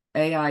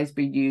 AI has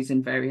been used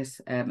in various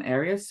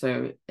areas.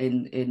 So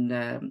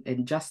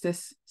in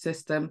justice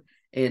system,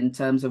 in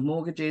terms of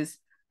mortgages,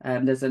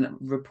 there's a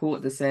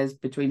report that says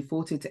between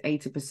 40 to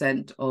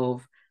 80%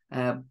 of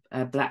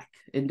Black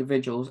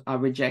individuals are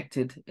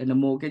rejected in a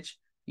mortgage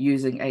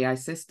using AI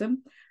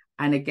system.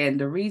 And again,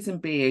 the reason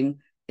being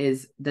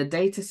is the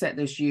data set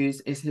that's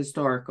used is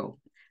historical.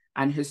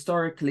 And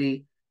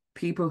historically,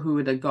 people who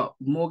would have got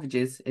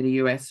mortgages in the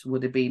US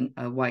would have been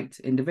white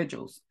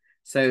individuals.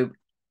 So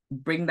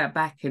bring that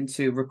back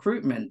into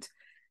recruitment.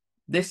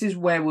 This is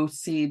where we'll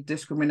see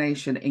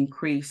discrimination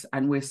increase,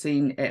 and we're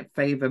seeing it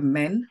favor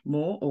men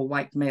more or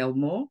white male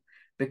more,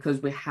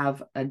 because we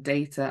have a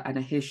data and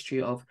a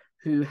history of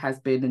who has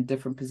been in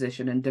different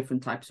position and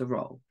different types of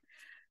role.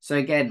 So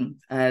again,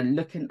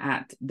 looking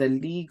at the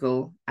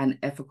legal and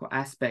ethical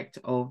aspect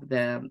of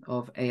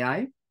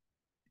AI,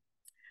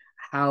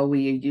 how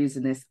we are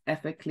using this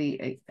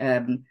ethically.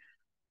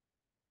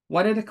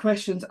 One of the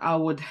questions I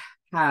would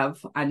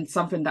have, and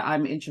something that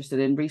I'm interested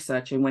in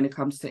researching when it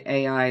comes to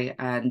AI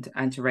and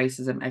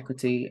anti-racism,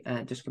 equity,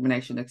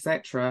 discrimination,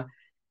 etc.,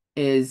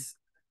 is,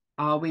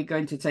 are we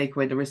going to take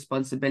away the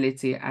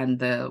responsibility and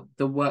the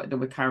work that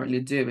we're currently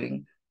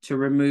doing to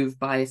remove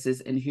biases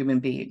in human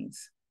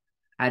beings?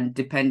 And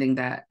depending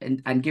that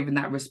and giving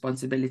that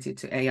responsibility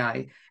to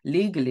AI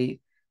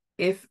legally,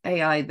 if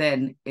AI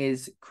then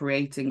is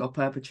creating or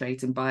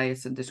perpetrating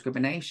bias and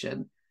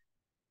discrimination,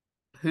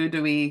 who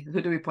do we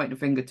point the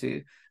finger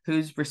to?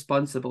 Who's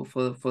responsible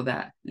for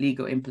that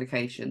legal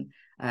implication?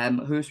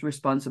 Who's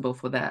responsible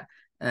for that?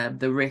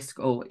 The risk,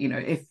 or, you know,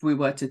 if we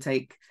were to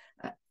take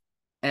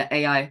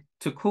AI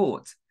to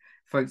court,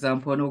 for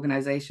example, and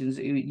organizations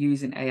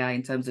using AI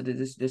in terms of the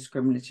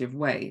discriminative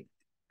way,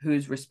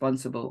 who's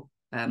responsible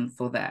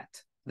for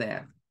that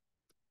there?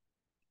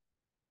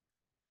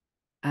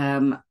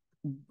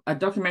 A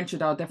documentary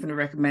that I'll definitely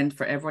recommend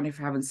for everyone if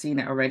you haven't seen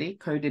it already,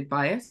 Coded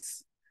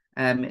Bias,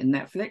 in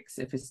Netflix,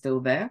 if it's still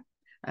there.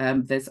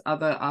 There's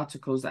other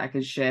articles that I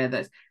can share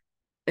that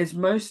is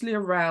mostly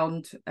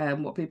around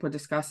what people are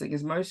discussing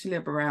is mostly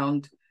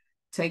around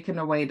taking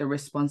away the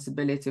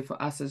responsibility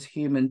for us as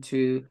human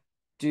to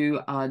do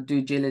our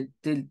due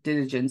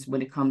diligence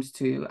when it comes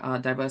to our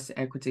diversity,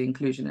 equity,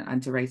 inclusion, and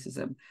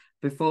anti-racism,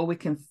 before we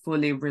can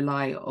fully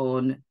rely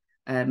on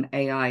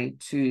AI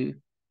to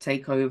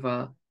take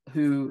over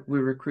who we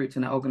recruit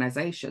in our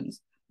organizations.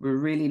 We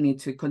really need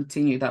to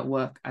continue that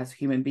work as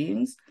human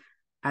beings,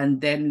 and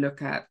then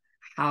look at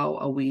how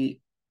are we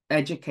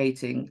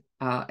educating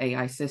our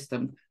AI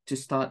system to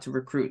start to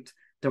recruit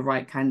the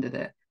right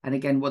candidate. And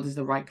again, what does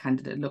the right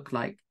candidate look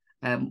like?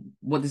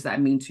 What does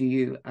that mean to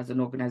you as an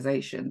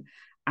organization?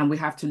 And we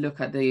have to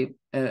look at the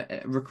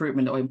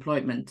recruitment or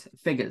employment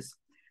figures.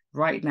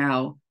 Right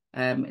now,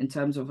 in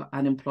terms of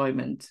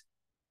unemployment,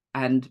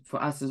 and for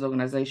us as an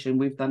organization,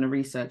 we've done a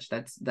research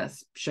that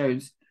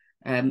shows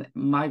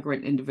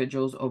migrant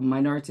individuals or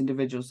minority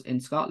individuals in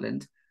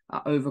Scotland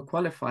are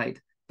overqualified,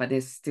 but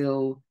they're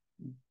still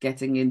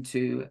getting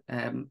into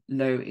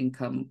low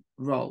income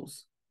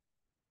roles.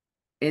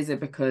 Is it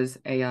because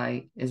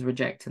AI is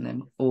rejecting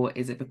them, or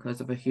is it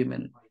because of a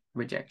human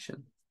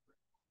rejection?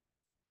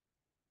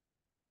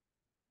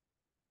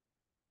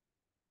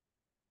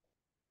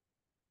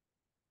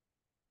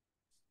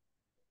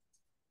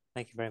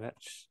 Thank you very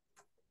much,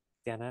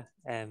 Viana.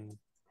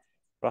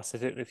 Ross, I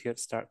don't know if you want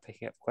to start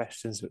picking up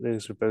questions, but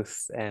those were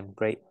both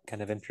great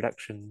kind of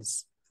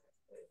introductions.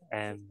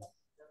 I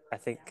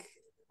think,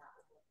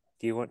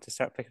 do you want to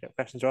start picking up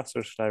questions, Ross,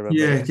 or should I run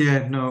with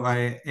it? No,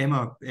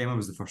 Emma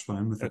was the first one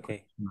in with it.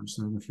 Okay.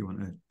 So if you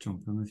want to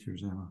jump in with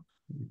yours, Emma,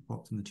 you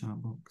popped in the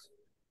chat box.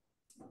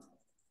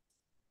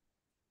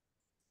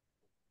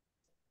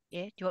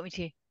 Yeah, do you want me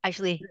to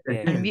actually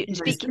Yeah. unmute and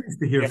speak? It's nice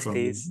to hear Yes, from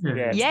please. you.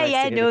 Yeah, it's Yeah, nice to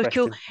yeah, hear the no,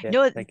 cool. question. Yeah,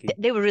 No, thank you.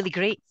 they were really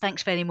great.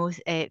 Thanks very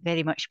much,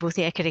 both of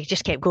you. I could have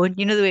just kept going.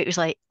 You know the way it was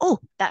like, oh,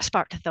 that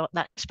sparked a thought,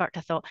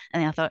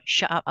 and then I thought,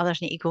 shut up,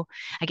 others need to go.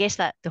 I guess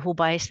that the whole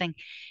bias thing,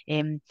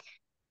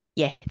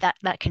 yeah,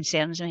 that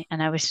concerns me.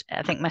 And I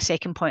think my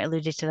second point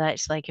alluded to that.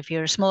 It's like if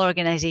you're a small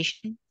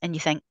organization and you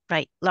think,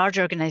 right, large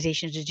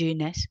organizations are doing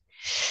this.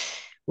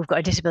 We've got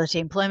a disability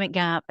employment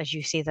gap. As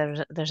you say,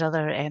 there's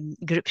other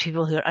groups of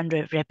people who are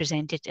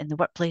underrepresented in the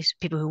workplace,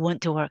 people who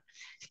want to work.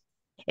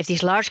 If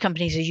these large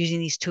companies are using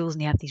these tools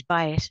and they have these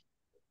bias,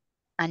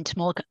 and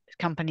small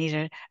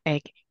companies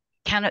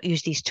cannot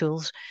use these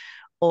tools,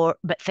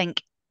 but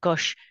think,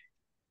 gosh,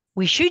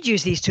 we should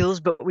use these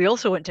tools, but we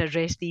also want to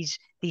address these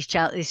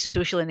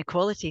social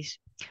inequalities.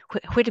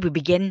 Where do we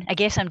begin? I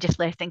guess I'm just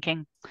left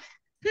thinking,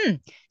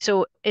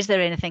 so is there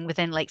anything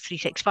within like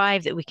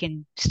 365 that we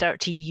can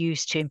start to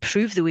use to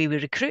improve the way we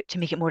recruit, to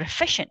make it more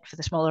efficient for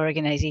the smaller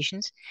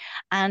organizations?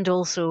 And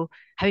also,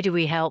 how do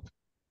we help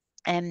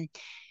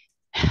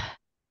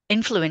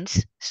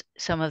influence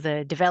some of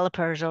the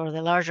developers or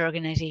the larger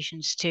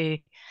organizations to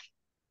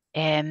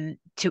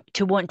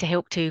want to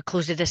help to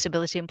close the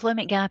disability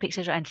employment gap,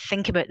 etc., and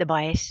think about the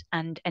bias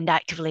and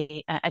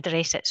actively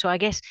address it? So I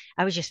guess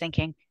I was just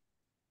thinking,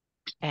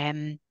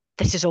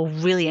 this is all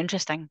really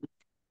interesting.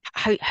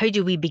 How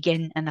do we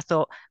begin? And I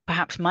thought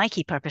perhaps my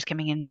key purpose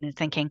coming in and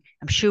thinking,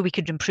 I'm sure we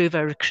could improve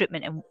our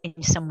recruitment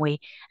in some way.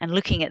 And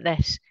looking at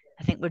this,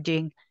 I think we're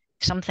doing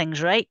some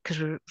things right, because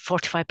we're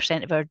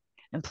 45% of our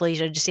employees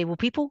are disabled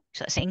people,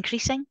 so that's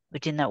increasing. We're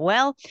doing that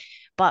well,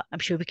 but I'm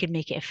sure we could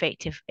make it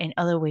effective in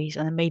other ways,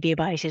 and there may be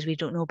biases we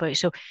don't know about.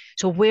 So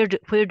where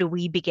do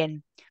we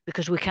begin?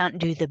 Because we can't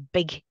do the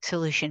big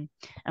solution,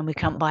 and we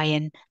can't buy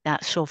in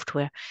that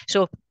software.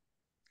 So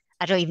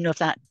I don't even know if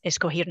that is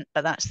coherent,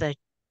 but that's the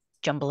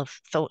jumble of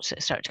thoughts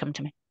that start to come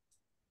to me.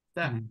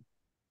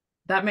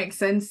 That makes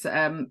sense,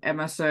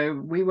 Emma. So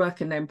we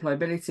work in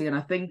employability, and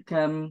I think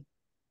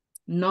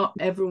not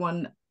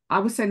everyone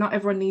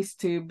needs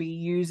to be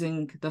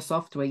using the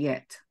software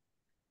yet.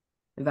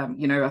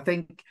 I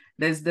think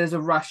there's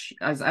a rush,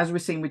 as we're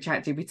seeing with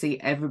ChatGPT,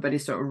 everybody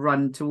sort of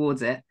run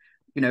towards it.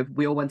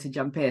 We all want to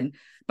jump in,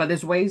 but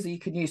there's ways that you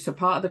can use. So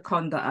part of the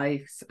con that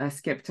I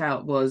skipped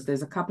out was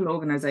there's a couple of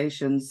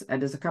organizations, and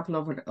there's a couple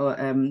of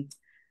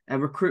a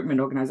recruitment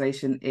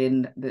organization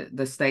in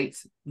the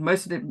States.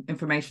 Most of the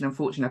information,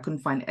 unfortunately, I couldn't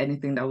find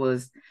anything that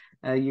was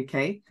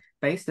UK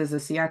based. There's a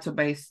Seattle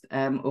based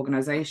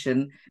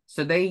organization.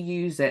 So they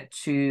use it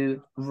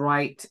to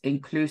write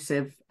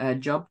inclusive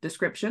job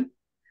description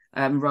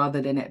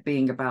rather than it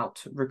being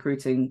about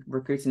recruiting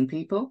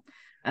people.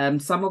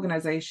 Some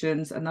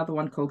organizations, another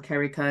one called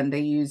Kerry Kern, they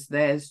use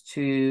theirs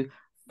to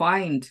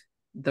find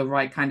the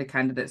right kind of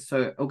candidates,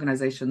 so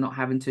organizations not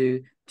having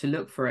to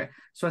look for it.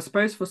 So I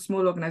suppose for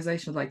small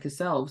organizations like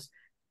yourselves,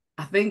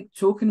 I think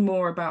talking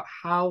more about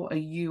how are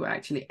you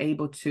actually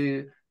able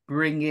to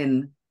bring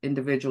in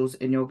individuals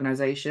in your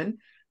organization,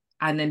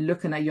 and then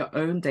looking at your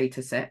own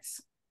data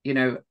sets.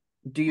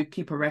 Do you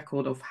keep a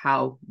record of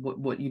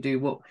what you do,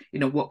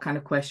 what kind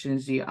of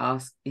questions do you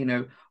ask,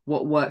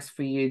 what works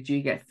for you? Do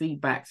you get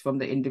feedbacks from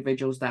the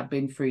individuals that have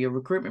been through your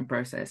recruitment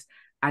process?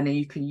 And then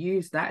you can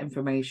use that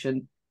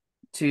information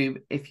to,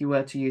 if you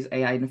were to use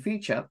AI in the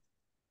future,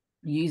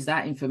 use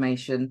that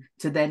information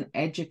to then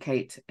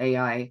educate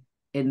AI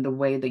in the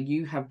way that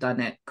you have done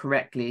it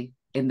correctly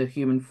in the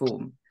human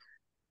form.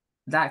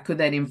 That could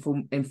then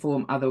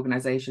inform other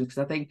organizations,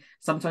 because I think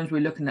sometimes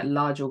we're looking at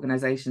large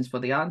organizations for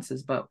the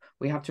answers, but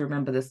we have to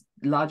remember this: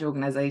 large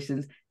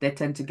organizations, they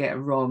tend to get it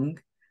wrong,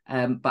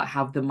 but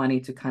have the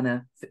money to kind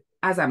of,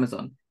 as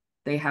Amazon,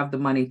 they have the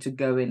money to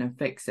go in and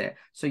fix it.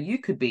 So you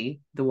could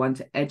be the one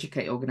to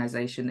educate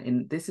organization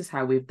in, this is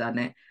how we've done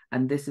it,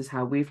 and this is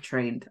how we've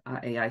trained our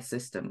AI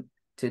system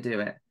to do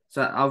it.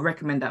 So I'll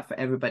recommend that for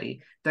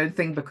everybody. Don't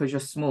think because you're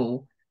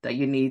small that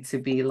you need to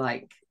be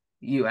like,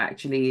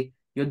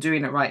 you're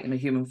doing it right in a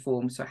human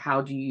form. So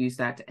how do you use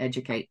that to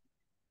educate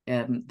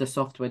the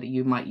software that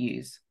you might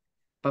use?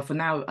 But for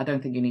now, I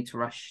don't think you need to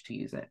rush to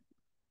use it.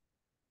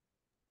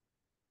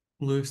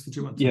 Lewis, did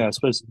you want to? Yeah, I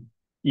suppose.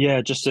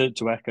 Yeah, just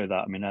to echo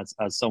that. I mean, as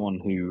someone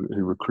who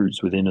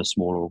recruits within a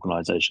smaller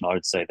organization, I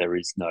would say there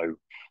is no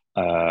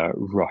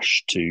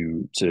rush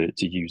to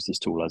use this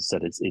tool. As I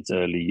said, it's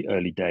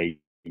early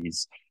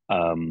days.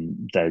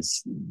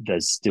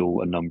 There's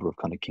still a number of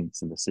kind of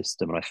kinks in the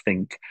system, and I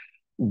think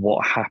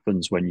what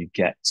happens when you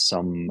get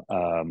some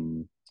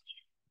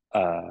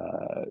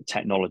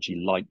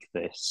technology like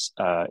this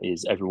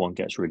is everyone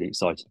gets really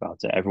excited about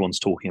it. Everyone's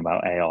talking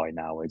about AI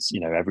now. It's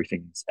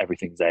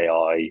everything's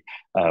AI.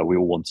 We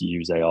all want to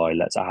use AI.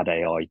 Let's add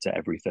AI to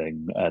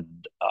everything.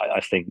 And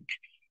I think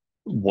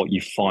what you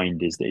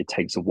find is that it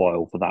takes a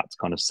while for that to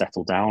kind of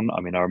settle down.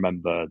 I mean, I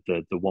remember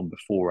the one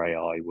before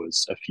AI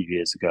was a few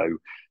years ago.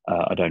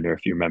 I don't know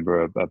if you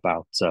remember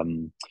about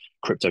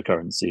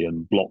cryptocurrency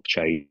and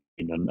blockchain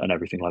and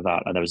everything like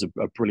that. And there was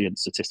a brilliant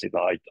statistic that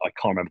I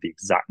can't remember the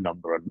exact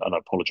number, and I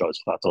apologize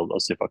for that. I'll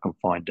see if I can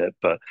find it.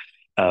 But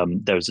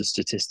there was a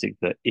statistic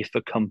that if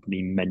a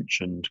company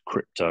mentioned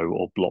crypto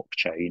or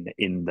blockchain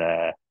in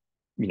their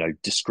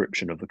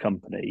description of the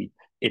company,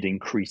 it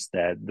increased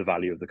the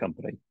value of the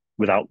company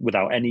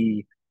without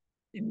any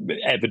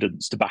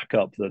evidence to back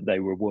up that they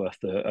were worth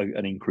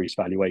an increased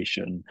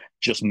valuation.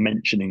 Just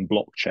mentioning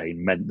blockchain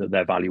meant that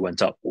their value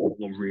went up. No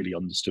one really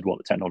understood what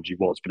the technology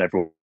was, but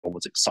everyone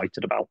was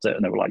excited about it,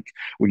 and they were like,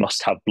 we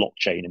must have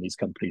blockchain in these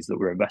companies that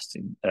we're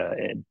investing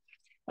in.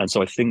 And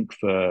so I think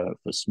for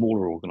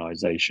smaller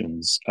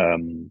organizations,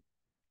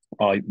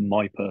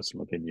 my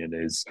personal opinion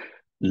is,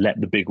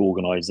 let the big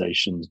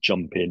organizations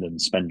jump in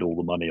and spend all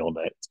the money on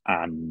it,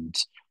 and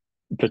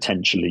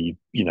potentially,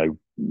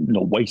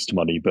 not waste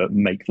money, but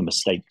make the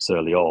mistakes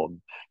early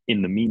on.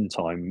 In the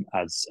meantime,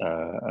 as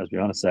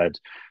Viana said,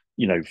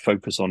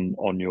 focus on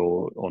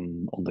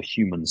the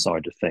human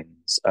side of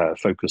things.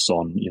 Focus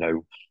on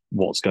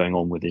what's going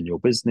on within your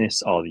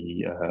business. Are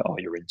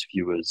your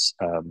interviewers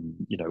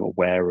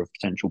aware of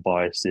potential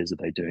biases?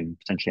 Are they doing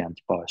potentially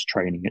anti-bias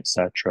training,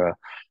 etc.?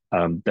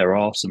 There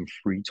are some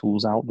free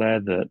tools out there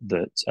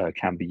that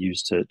can be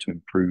used to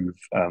improve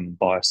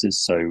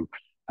biases. So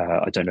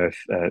I don't know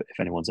if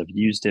anyone's ever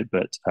used it,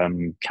 but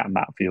Cat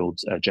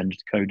Matfield's gender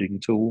decoding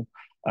tool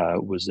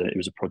was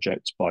a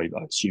project by,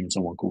 I assume,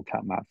 someone called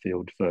Cat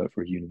Matfield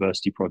for a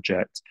university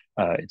project.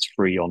 It's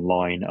free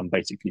online, and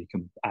basically you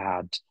can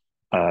add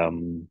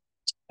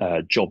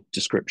job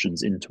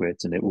descriptions into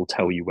it, and it will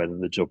tell you whether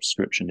the job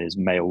description is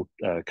male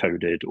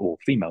coded or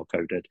female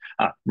coded.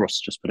 Ross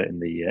just put it in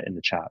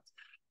the chat.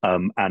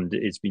 And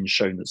it's been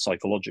shown that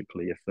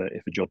psychologically, if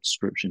a job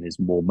description is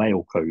more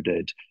male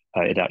coded,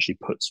 it actually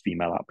puts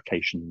female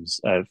applicants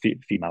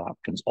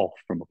off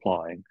from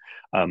applying.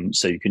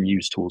 So you can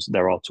use tools.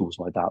 There are tools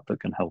like that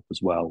can help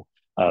as well.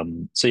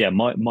 So yeah,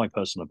 my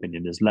personal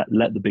opinion is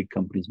let the big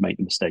companies make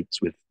the mistakes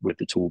with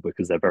the tool,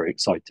 because they're very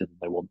excited and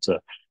they want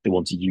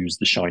to use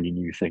the shiny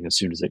new thing as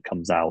soon as it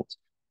comes out.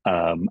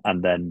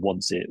 And then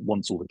once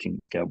all the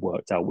kinks get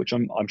worked out, which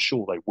I'm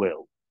sure they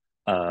will,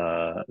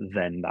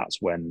 then that's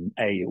when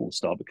A, it will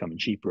start becoming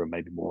cheaper and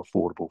maybe more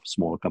affordable for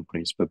smaller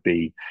companies, but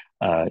B,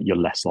 you're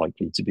less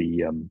likely to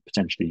be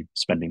potentially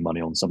spending money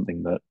on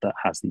something that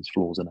has these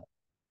flaws in it.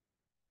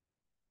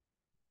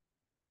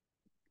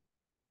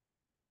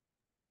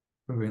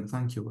 Brilliant,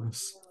 thank you,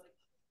 Lewis.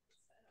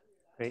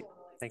 Great,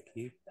 thank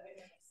you.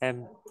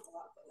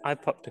 I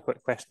popped a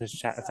quick question in the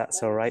chat, if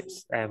that's all right.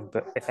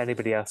 But if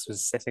anybody else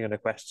was sitting on a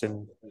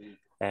question,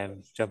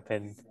 jump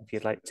in if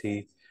you'd like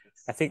to.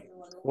 I think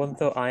one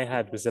thought I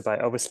had was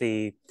about,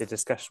 obviously, the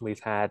discussion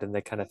we've had, and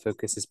the kind of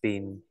focus has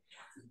been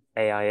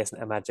AI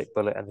isn't a magic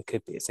bullet, and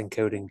it's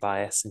encoding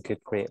bias and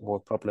could create more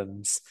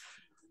problems.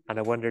 And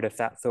I wondered if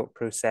that thought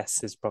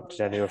process has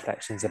prompted any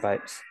reflections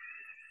about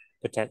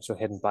potential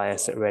hidden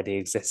bias that already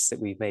exists that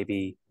we've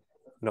maybe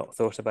not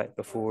thought about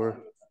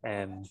before.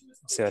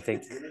 So I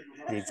think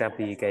the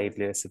example you gave,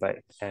 Lewis, about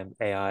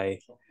AI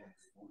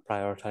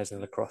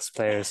prioritizing lacrosse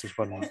players is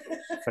one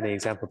funny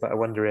example, but I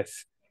wonder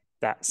if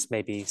that's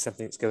maybe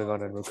something that's going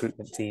on in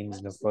recruitment teams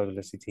and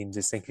employability teams,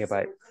 is thinking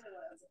about,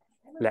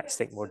 let's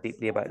think more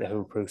deeply about the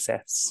whole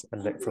process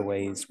and look for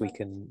ways we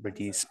can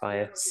reduce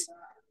bias.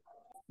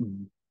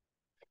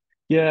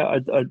 Yeah,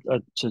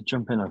 to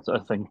jump in, I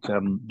think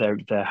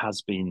there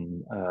has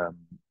been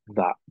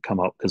that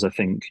come up, because I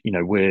think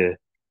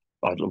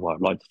I'd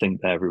like to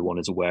think that everyone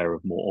is aware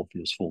of more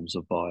obvious forms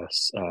of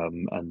bias,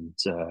 and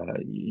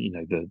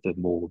the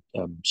more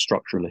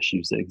structural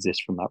issues that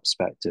exist from that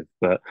perspective.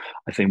 But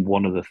I think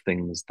one of the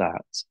things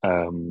that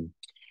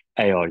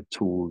AI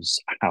tools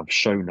have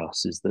shown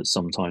us is that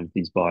sometimes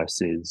these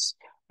biases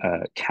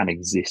can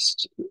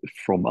exist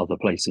from other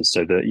places.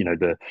 So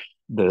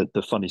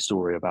the funny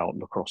story about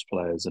lacrosse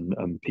players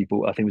and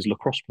people, I think it was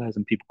lacrosse players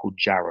and people called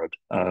Jared.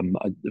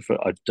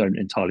 I don't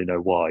entirely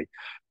know why,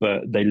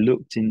 but they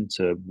looked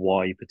into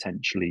why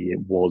potentially it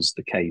was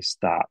the case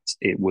that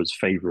it was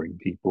favoring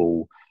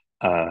people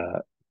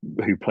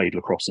who played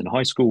lacrosse in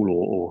high school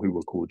or who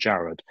were called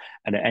Jared,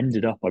 and it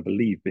ended up, I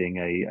believe, being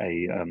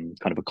a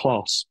kind of a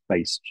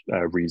class-based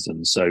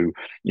reason. So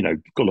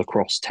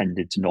lacrosse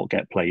tended to not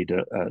get played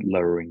at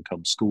lower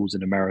income schools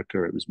in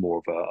America. It was more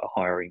of a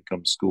higher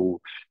income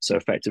school. So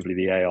effectively,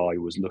 the AI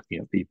was looking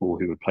at people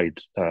who had played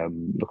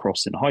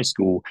lacrosse in high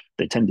school.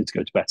 They tended to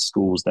go to better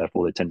schools,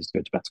 therefore they tended to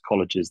go to better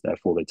colleges.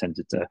 Therefore, they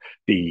tended to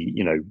be,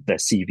 their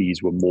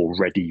CVs were more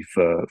ready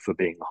for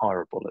being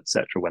hireable,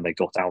 etc. when they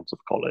got out of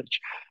college.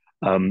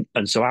 And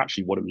so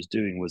actually what it was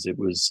doing was it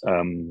was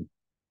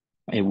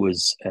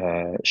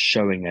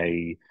showing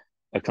a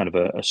kind of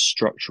a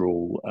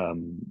structural,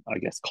 I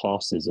guess,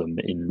 classism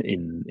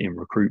in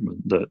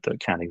recruitment that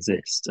can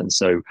exist. And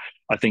so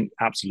I think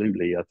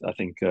absolutely, I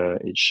think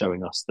it's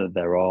showing us that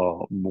there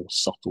are more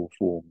subtle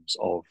forms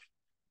of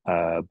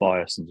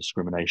bias and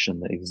discrimination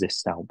that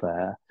exists out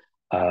there,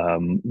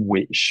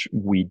 which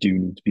we do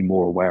need to be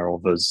more aware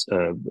of as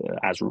a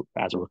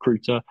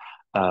recruiter,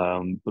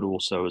 but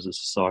also as a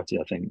society.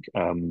 I think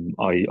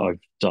I've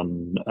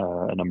done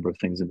a number of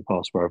things in the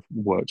past where I've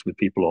worked with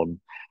people on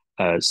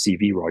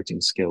CV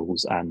writing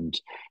skills, and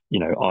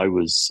I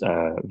was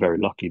very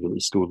lucky that the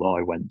school that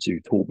I went to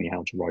taught me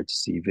how to write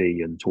a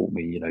CV and taught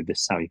me,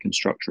 this is how you can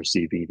structure a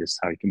CV, this is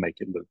how you can make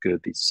it look good,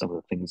 these are some of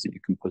the things that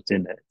you can put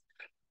in it.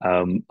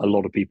 A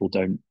lot of people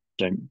don't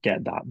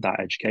get that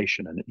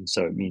education, and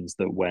so it means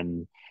that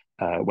when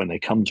they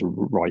come to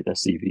write their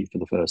CV for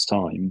the first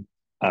time,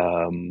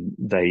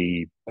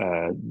 they're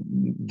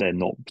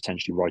not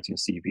potentially writing a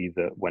CV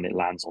that when it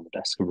lands on the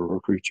desk of a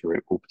recruiter,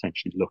 it will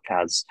potentially look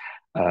as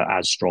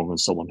strong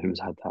as someone who's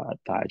had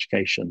that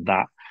education.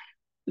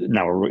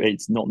 Now,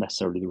 it's not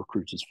necessarily the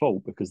recruiter's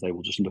fault, because they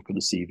will just look at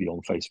the CV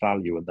on face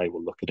value and they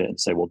will look at it and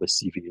say, well, this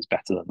CV is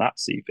better than that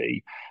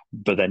CV,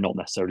 but they're not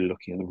necessarily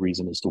looking at the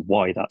reason as to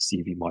why that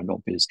CV might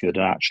not be as good.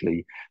 And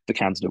actually, the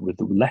candidate with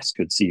the less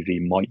good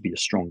CV might be a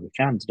stronger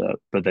candidate,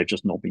 but they've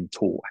just not been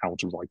taught how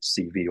to write a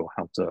CV or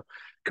how to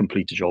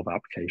complete a job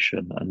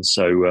application. And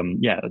so,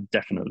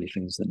 definitely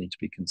things that need to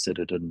be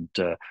considered. And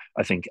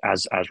I think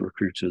as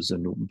recruiters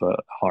but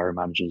hiring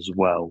managers as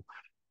well,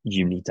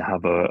 you need to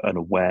have an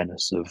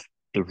awareness of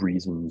the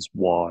reasons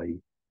why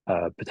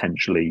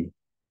potentially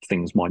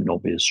things might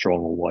not be as strong,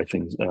 or why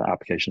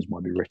applications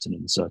might be written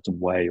in a certain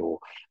way, or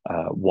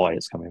why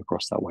it's coming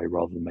across that way,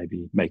 rather than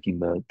maybe making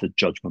the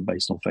judgment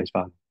based on face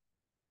value.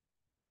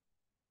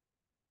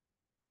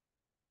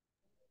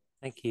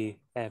 Thank you.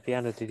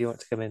 Viana, did you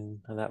want to come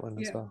in on that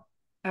one as well?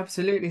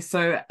 Absolutely.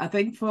 So I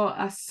think for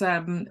us,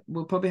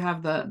 we'll probably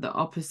have the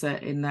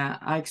opposite, in that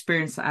I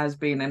experience it as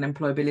being an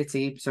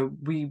employability. So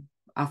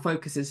our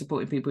focus is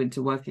supporting people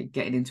into work,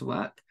 getting into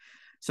work.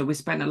 So we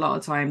spend a lot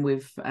of time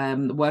with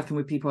working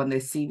with people on their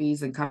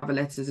CVs and cover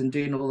letters and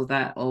doing all of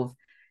that, of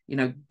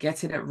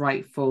getting it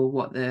right for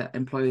what the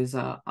employers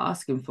are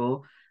asking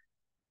for.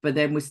 But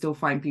then we still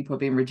find people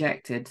being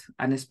rejected,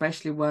 and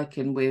especially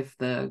working with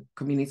the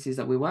communities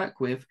that we work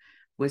with,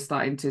 we're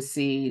starting to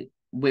see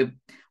we're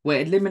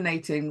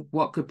eliminating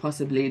what could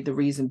possibly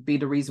be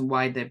the reason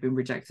why they've been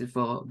rejected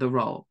for the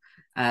role.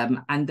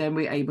 And then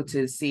we're able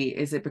to see,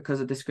 is it because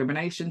of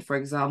discrimination? For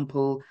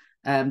example,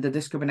 the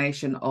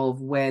discrimination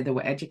of where they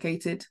were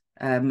educated.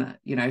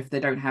 If they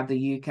don't have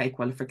the UK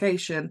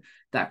qualification,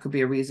 that could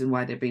be a reason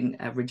why they've been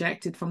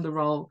rejected from the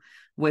role.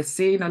 We're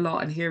seeing a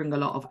lot and hearing a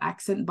lot of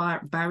accent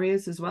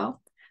barriers as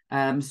well.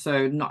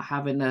 So not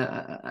having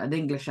an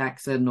English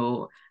accent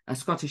or a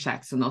Scottish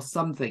accent or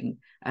something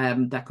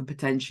that could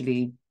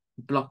potentially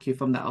block you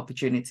from that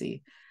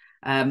opportunity.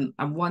 And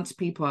once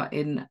people are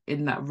in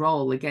that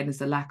role, again, it's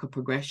the lack of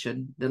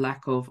progression, the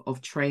lack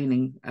of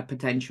training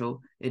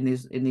potential in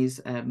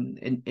these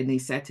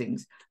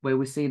settings, where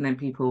we're seeing then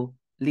people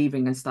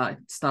leaving and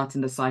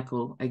starting the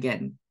cycle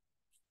again.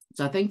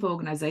 So I think for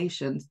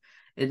organizations,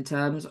 in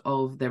terms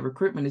of their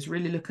recruitment, is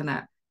really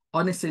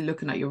honestly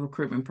looking at your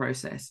recruitment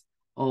process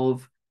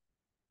of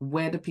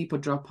where do people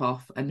drop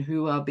off and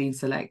who are being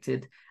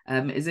selected.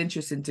 It's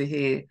interesting to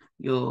hear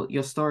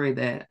your story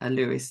there,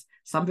 Lewis.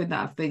 Something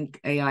that I think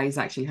AI is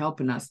actually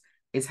helping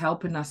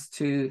us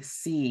to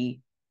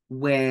see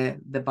where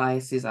the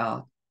biases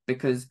are,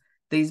 because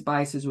these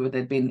biases would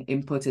have been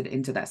inputted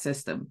into that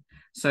system.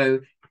 So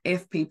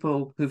if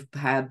people who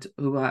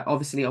are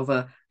obviously of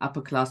a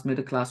upper class,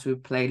 middle class, who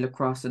play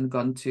lacrosse and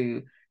gone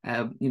to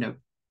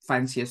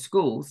fancier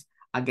schools,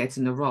 are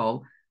getting a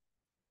role,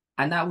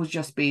 and that would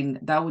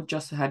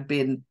just have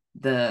been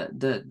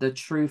the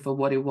truth of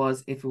what it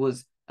was if it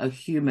was a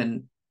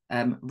human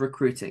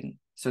recruiting.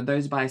 So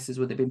those biases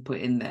would have been put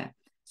in there.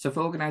 So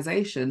for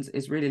organizations,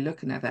 it's really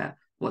looking at that.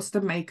 What's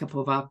the makeup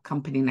of our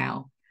company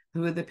now?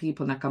 Who are the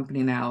people in our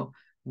company now?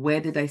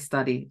 Where did they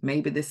study?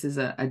 Maybe this is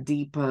a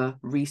deeper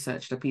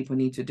research that people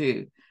need to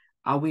do.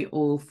 Are we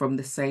all from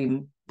the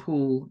same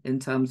pool in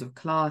terms of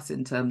class,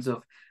 in terms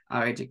of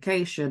our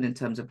education, in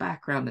terms of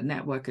background and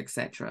network,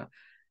 etc.?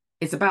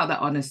 It's about that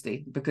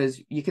honesty,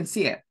 because you can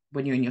see it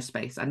when you're in your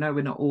space. I know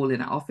we're not all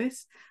in an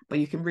office, but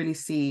you can really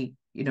see,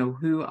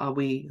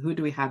 who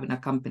do we have in our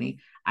company,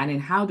 and in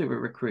how do we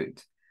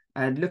recruit?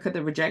 And look at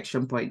the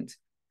rejection point.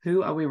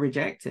 Who are we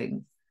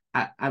rejecting?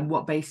 And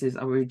what basis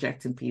are we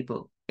rejecting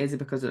people? Is it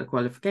because of the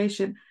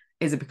qualification?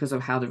 Is it because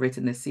of how they've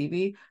written their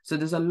CV? So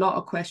there's a lot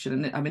of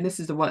questions. And I mean, this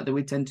is the work that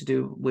we tend to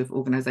do with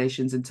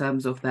organizations in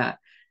terms of that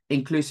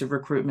inclusive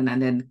recruitment,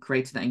 and then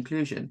creating that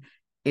inclusion,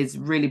 is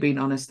really being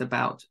honest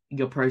about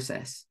your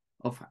process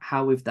of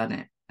how we've done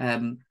it.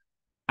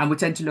 And we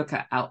tend to look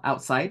at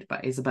outside,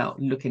 but it's about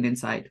looking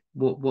inside.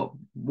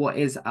 What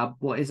is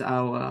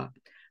our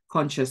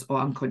conscious or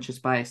unconscious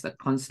bias that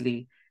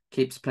constantly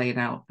keeps playing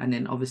out, and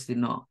then obviously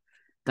not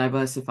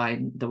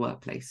diversifying the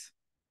workplace.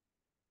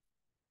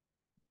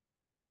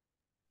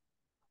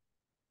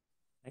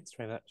 Thanks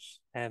very much.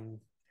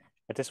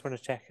 I just want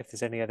to check if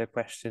there's any other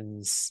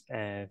questions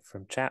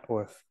from chat,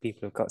 or if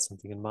people have got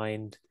something in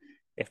mind.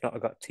 If not,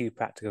 I've got two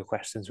practical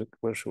questions,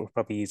 which we'll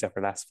probably use up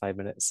our last 5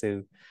 minutes.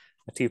 So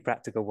two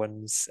practical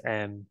ones.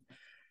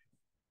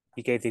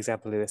 You gave the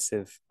example, Lewis,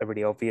 of a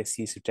really obvious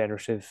use of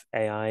generative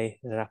AI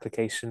in an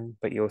application,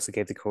 but you also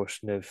gave the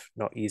caution of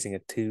not using a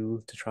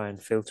tool to try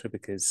and filter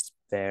because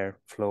they're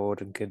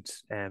flawed and could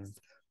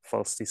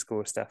falsely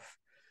score stuff.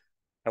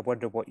 I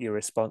wonder what your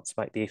response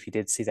might be if you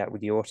did see that.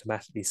 Would you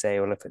automatically say,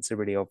 well, if it's a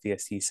really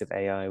obvious use of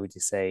AI, would you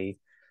say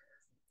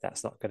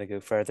that's not going to go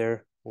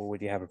further? Or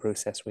would you have a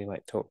process where you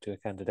might talk to a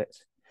candidate?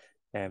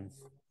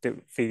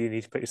 Don't feel you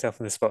need to put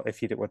yourself on the spot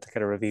if you don't want to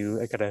kind of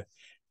review a kind of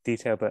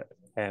detail, but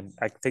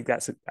I think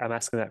I'm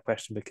asking that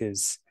question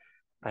because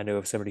I know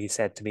of somebody who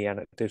said to me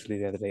anecdotally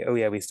the other day, oh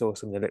yeah, we saw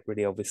something that looked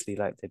really obviously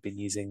like they've been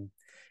using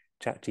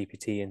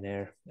ChatGPT in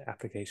their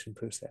application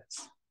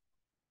process.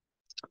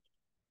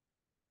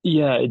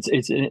 Yeah,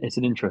 it's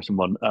an interesting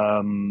one.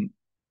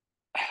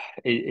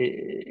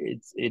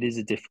 It is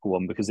a difficult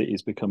one because it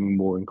is becoming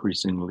more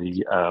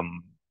increasingly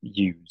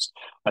used.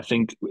 I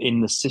think in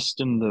the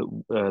system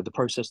that the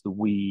process that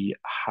we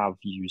have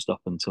used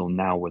up until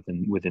now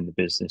within the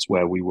business,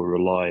 where we were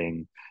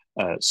relying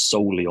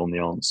solely on the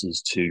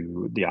answers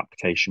to the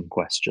application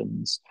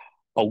questions,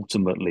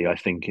 ultimately, I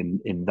think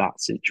in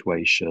that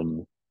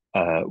situation,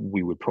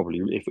 we would probably,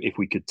 if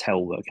we could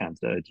tell that a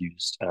candidate had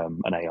used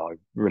an AI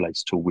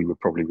related tool, we would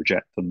probably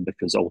reject them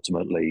because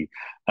ultimately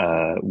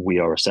we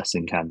are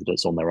assessing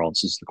candidates on their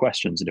answers to the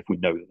questions. And if we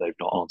know that they've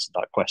not answered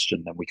that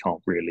question, then we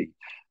can't really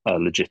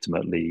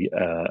legitimately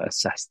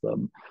assess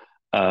them.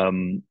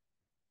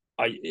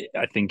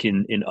 I think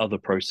in other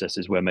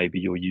processes where maybe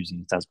you're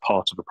using it as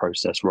part of a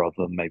process rather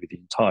than maybe the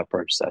entire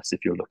process,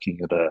 if you're looking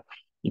at a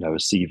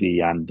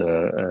CV and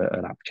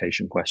an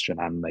application question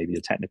and maybe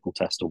a technical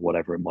test or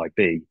whatever it might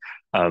be,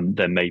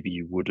 then maybe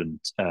you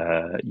wouldn't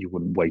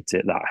weight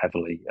it that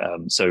heavily.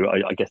 So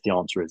I guess the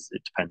answer is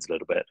it depends a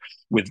little bit.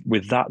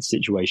 With that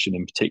situation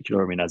in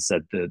particular, I mean, as I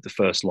said, the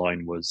first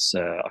line was I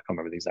can't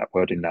remember the exact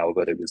wording now,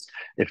 but it was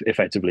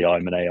effectively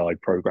I'm an AI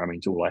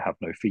programming tool. I have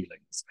no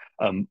feelings.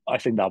 I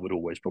think that would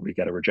always probably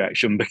get a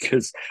rejection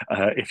because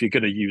if you're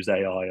going to use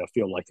AI, I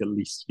feel like at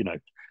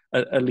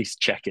least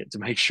check it to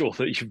make sure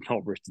that you've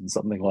not written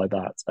something like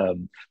that.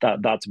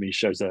 That to me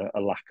shows a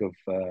lack of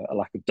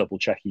double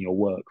checking your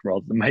work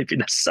rather than maybe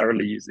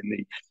necessarily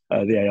using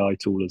the AI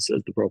tool as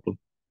the problem.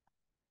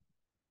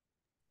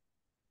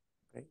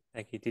 Great,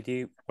 thank you. Did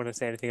you want to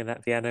say anything on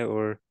that, Viana,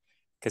 or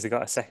because I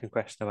got a second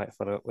question I might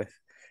follow up with?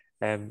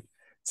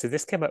 So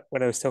this came up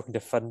when I was talking to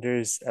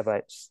funders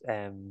about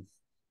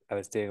I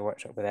was doing a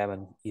workshop with them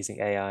and using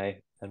AI,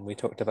 and we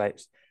talked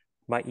about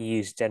might you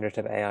use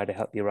generative AI to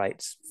help you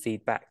write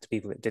feedback to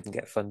people that didn't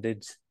get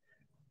funded?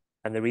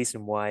 And the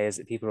reason why is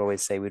that people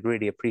always say we'd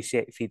really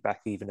appreciate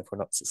feedback even if we're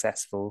not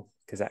successful,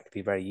 because that could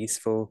be very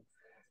useful.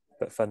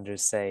 But funders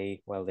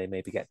say, well, they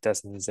maybe get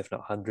dozens, if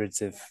not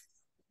hundreds of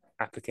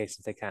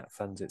applications they can't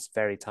fund. So it's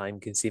very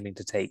time consuming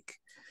to take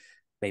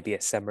maybe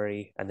a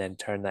summary and then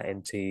turn that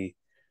into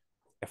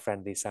a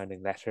friendly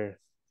sounding letter.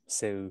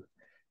 So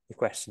the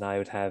question I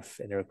would have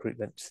in a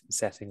recruitment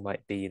setting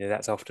might be,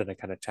 that's often a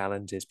kind of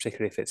challenge, is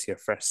particularly if it's your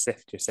first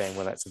sift, you're saying,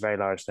 well, that's a very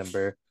large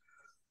number.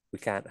 We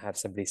can't have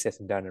somebody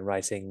sitting down and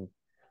writing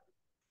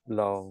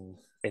long,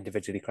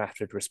 individually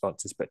crafted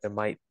responses, but there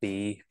might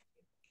be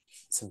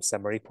some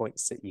summary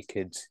points that you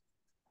could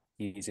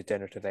use a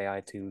generative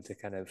AI tool to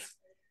kind of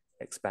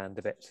expand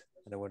a bit.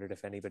 And I wondered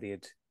if anybody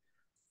had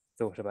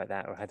thought about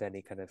that or had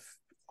any kind of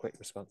quick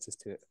responses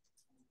to it.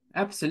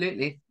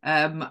 Absolutely.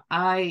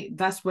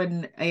 That's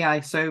when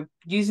AI, so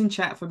using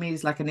chat for me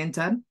is like an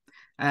intern.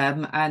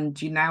 And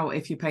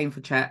if you're paying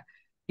for chat,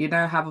 you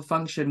now have a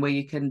function where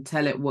you can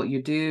tell it what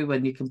you do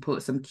and you can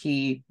put some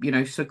key,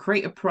 so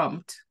create a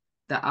prompt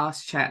that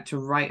asks chat to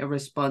write a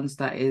response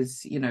that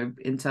is,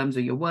 in terms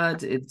of your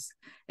words,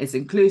 it's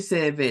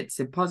inclusive, it's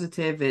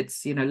positive,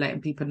 it's,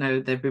 letting people know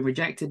they've been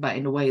rejected, but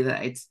in a way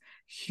that it's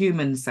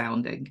human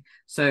sounding.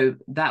 So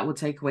that will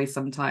take away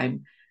some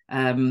time.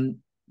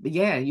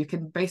 Yeah, you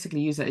can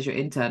basically use it as your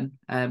intern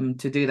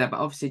to do that, but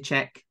obviously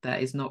check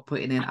that it's not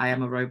putting in I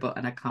am a robot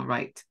and I can't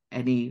write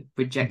any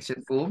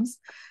rejection forms.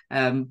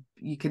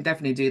 You can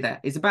definitely do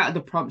that. It's about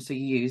the prompts that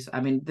you use. I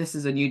mean, this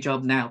is a new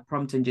job now,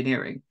 prompt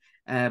engineering.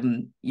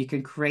 You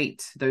can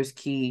create those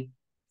key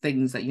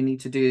things that you need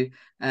to do.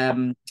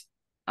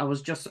 I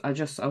was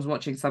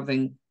watching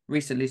something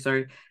recently,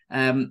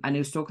 and it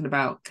was talking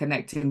about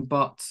connecting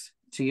bots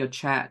to your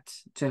chat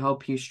to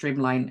help you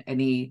streamline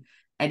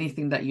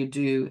anything that you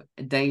do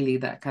daily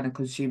that kind of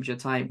consumes your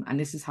time. And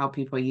this is how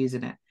people are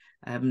using it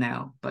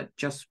now. But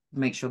just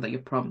make sure that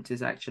your prompt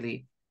is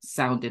actually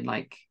sounding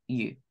like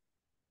you.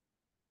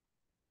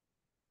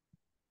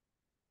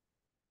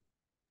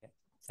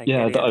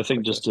 Yeah, I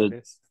think just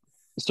to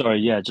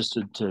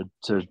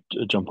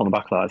jump on the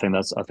back of that,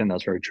 I think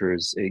that's very true.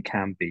 Is it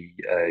can be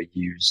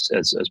used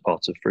as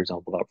part of, for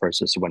example, that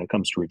process. So when it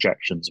comes to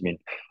rejections, I mean,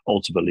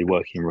 ultimately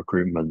working in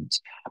recruitment,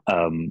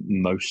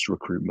 most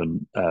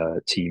recruitment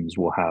teams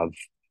will have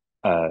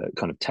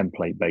kind of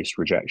template-based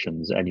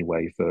rejections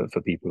anyway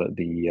for people at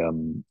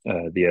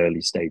the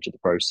early stage of the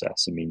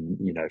process. I mean,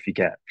 if you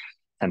get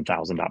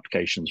 10,000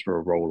 applications for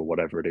a role or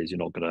whatever it is. You're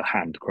not going to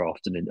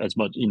handcraft as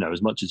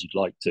much as you'd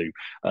like to.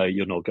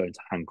 You're not going to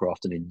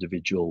handcraft an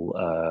individual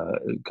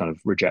kind of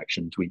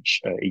rejection to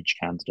each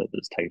candidate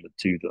that's tailored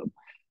to them.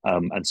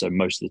 And so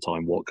most of the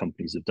time, what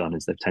companies have done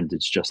is they've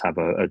tended to just have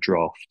a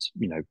draft,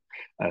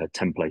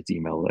 template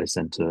email that they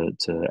send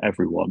to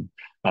everyone.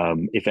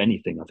 If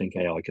anything, I think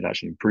AI could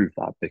actually improve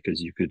that,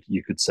 because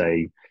you could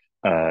say,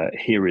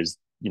 here is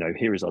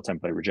our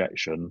template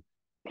rejection.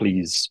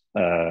 Please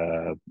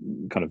kind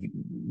of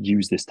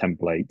use this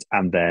template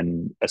and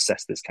then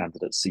assess this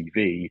candidate's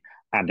CV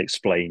and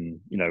explain,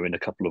 in a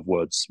couple of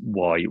words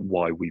why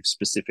we've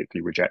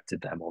specifically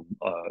rejected them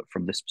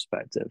from this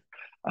perspective,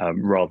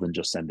 rather than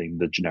just sending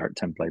the generic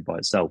template by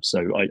itself.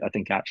 So I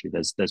think actually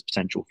there's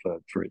potential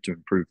for it to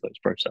improve those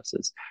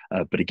processes.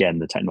 But again,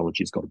 the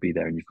technology's got to be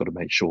there, and you've got to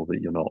make sure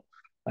that you're not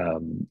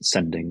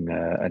sending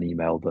an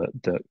email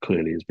that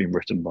clearly has been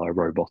written by a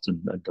robot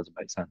and doesn't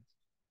make sense.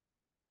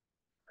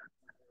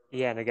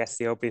 Yeah, and I guess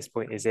the obvious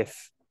point is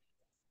if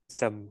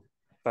some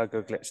bug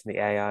or glitch in the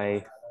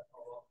AI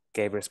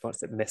gave a response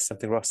that missed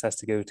something, Ross has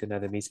to go to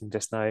another meeting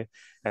just now,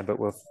 but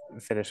we'll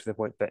finish with the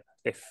point. But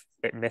if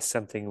it missed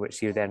something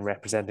which you're then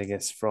representing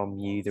us from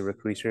you, the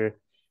recruiter,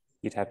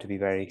 you'd have to be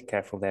very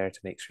careful there to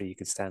make sure you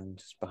could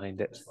stand behind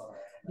it.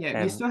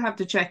 Yeah, you still have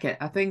to check it.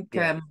 I think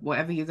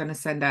whatever you're going to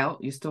send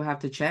out, you still have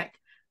to check.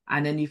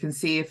 And then you can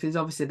see if it's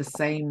obviously the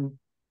same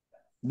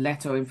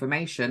letter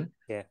information.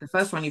 Yeah. The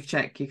first one you've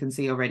checked, you can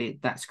see already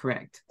that's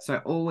correct.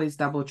 So always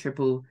double,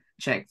 triple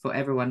check for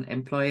everyone,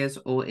 employers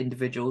or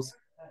individuals,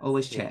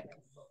 always check.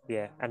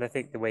 Yeah, and I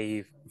think the way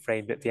you've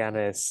framed it,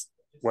 Viana, is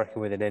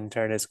working with an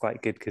intern is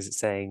quite good, because it's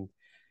saying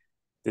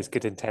there's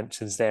good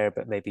intentions there,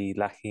 but maybe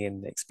lacking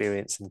in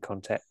experience and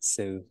context.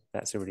 So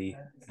that's a really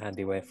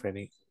handy way of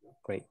framing it.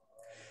 Great.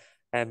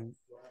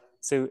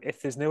 So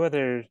if there's no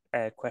other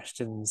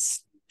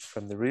questions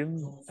from the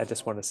room, I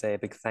just want to say a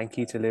big thank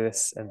you to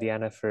Lewis and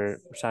Viana for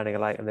shining a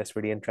light on this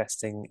really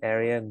interesting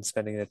area and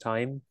spending the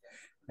time.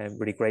 I'm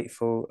really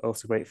grateful,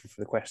 also grateful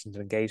for the questions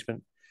and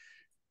engagement.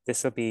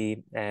 This will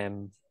be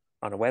on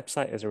a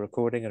website as a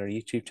recording on our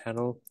YouTube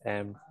channel.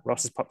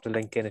 Ross has popped a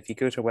link in. If you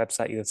go to our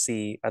website, you'll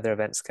see other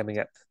events coming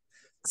up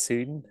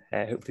soon.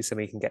 Hopefully some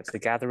of you can get to the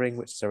Gathering,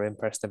 which is our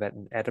in-person event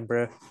in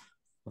Edinburgh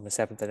on the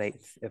 7th and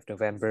 8th of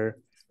November.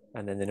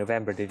 And then the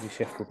November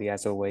DigiShift will be,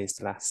 as always,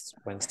 the last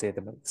Wednesday of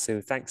the month.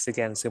 So thanks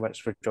again so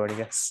much for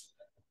joining us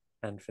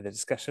and for the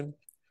discussion,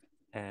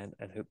 and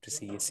hope to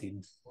see you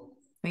soon.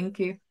 Thank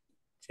you.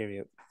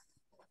 Cheerio.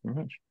 Very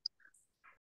much.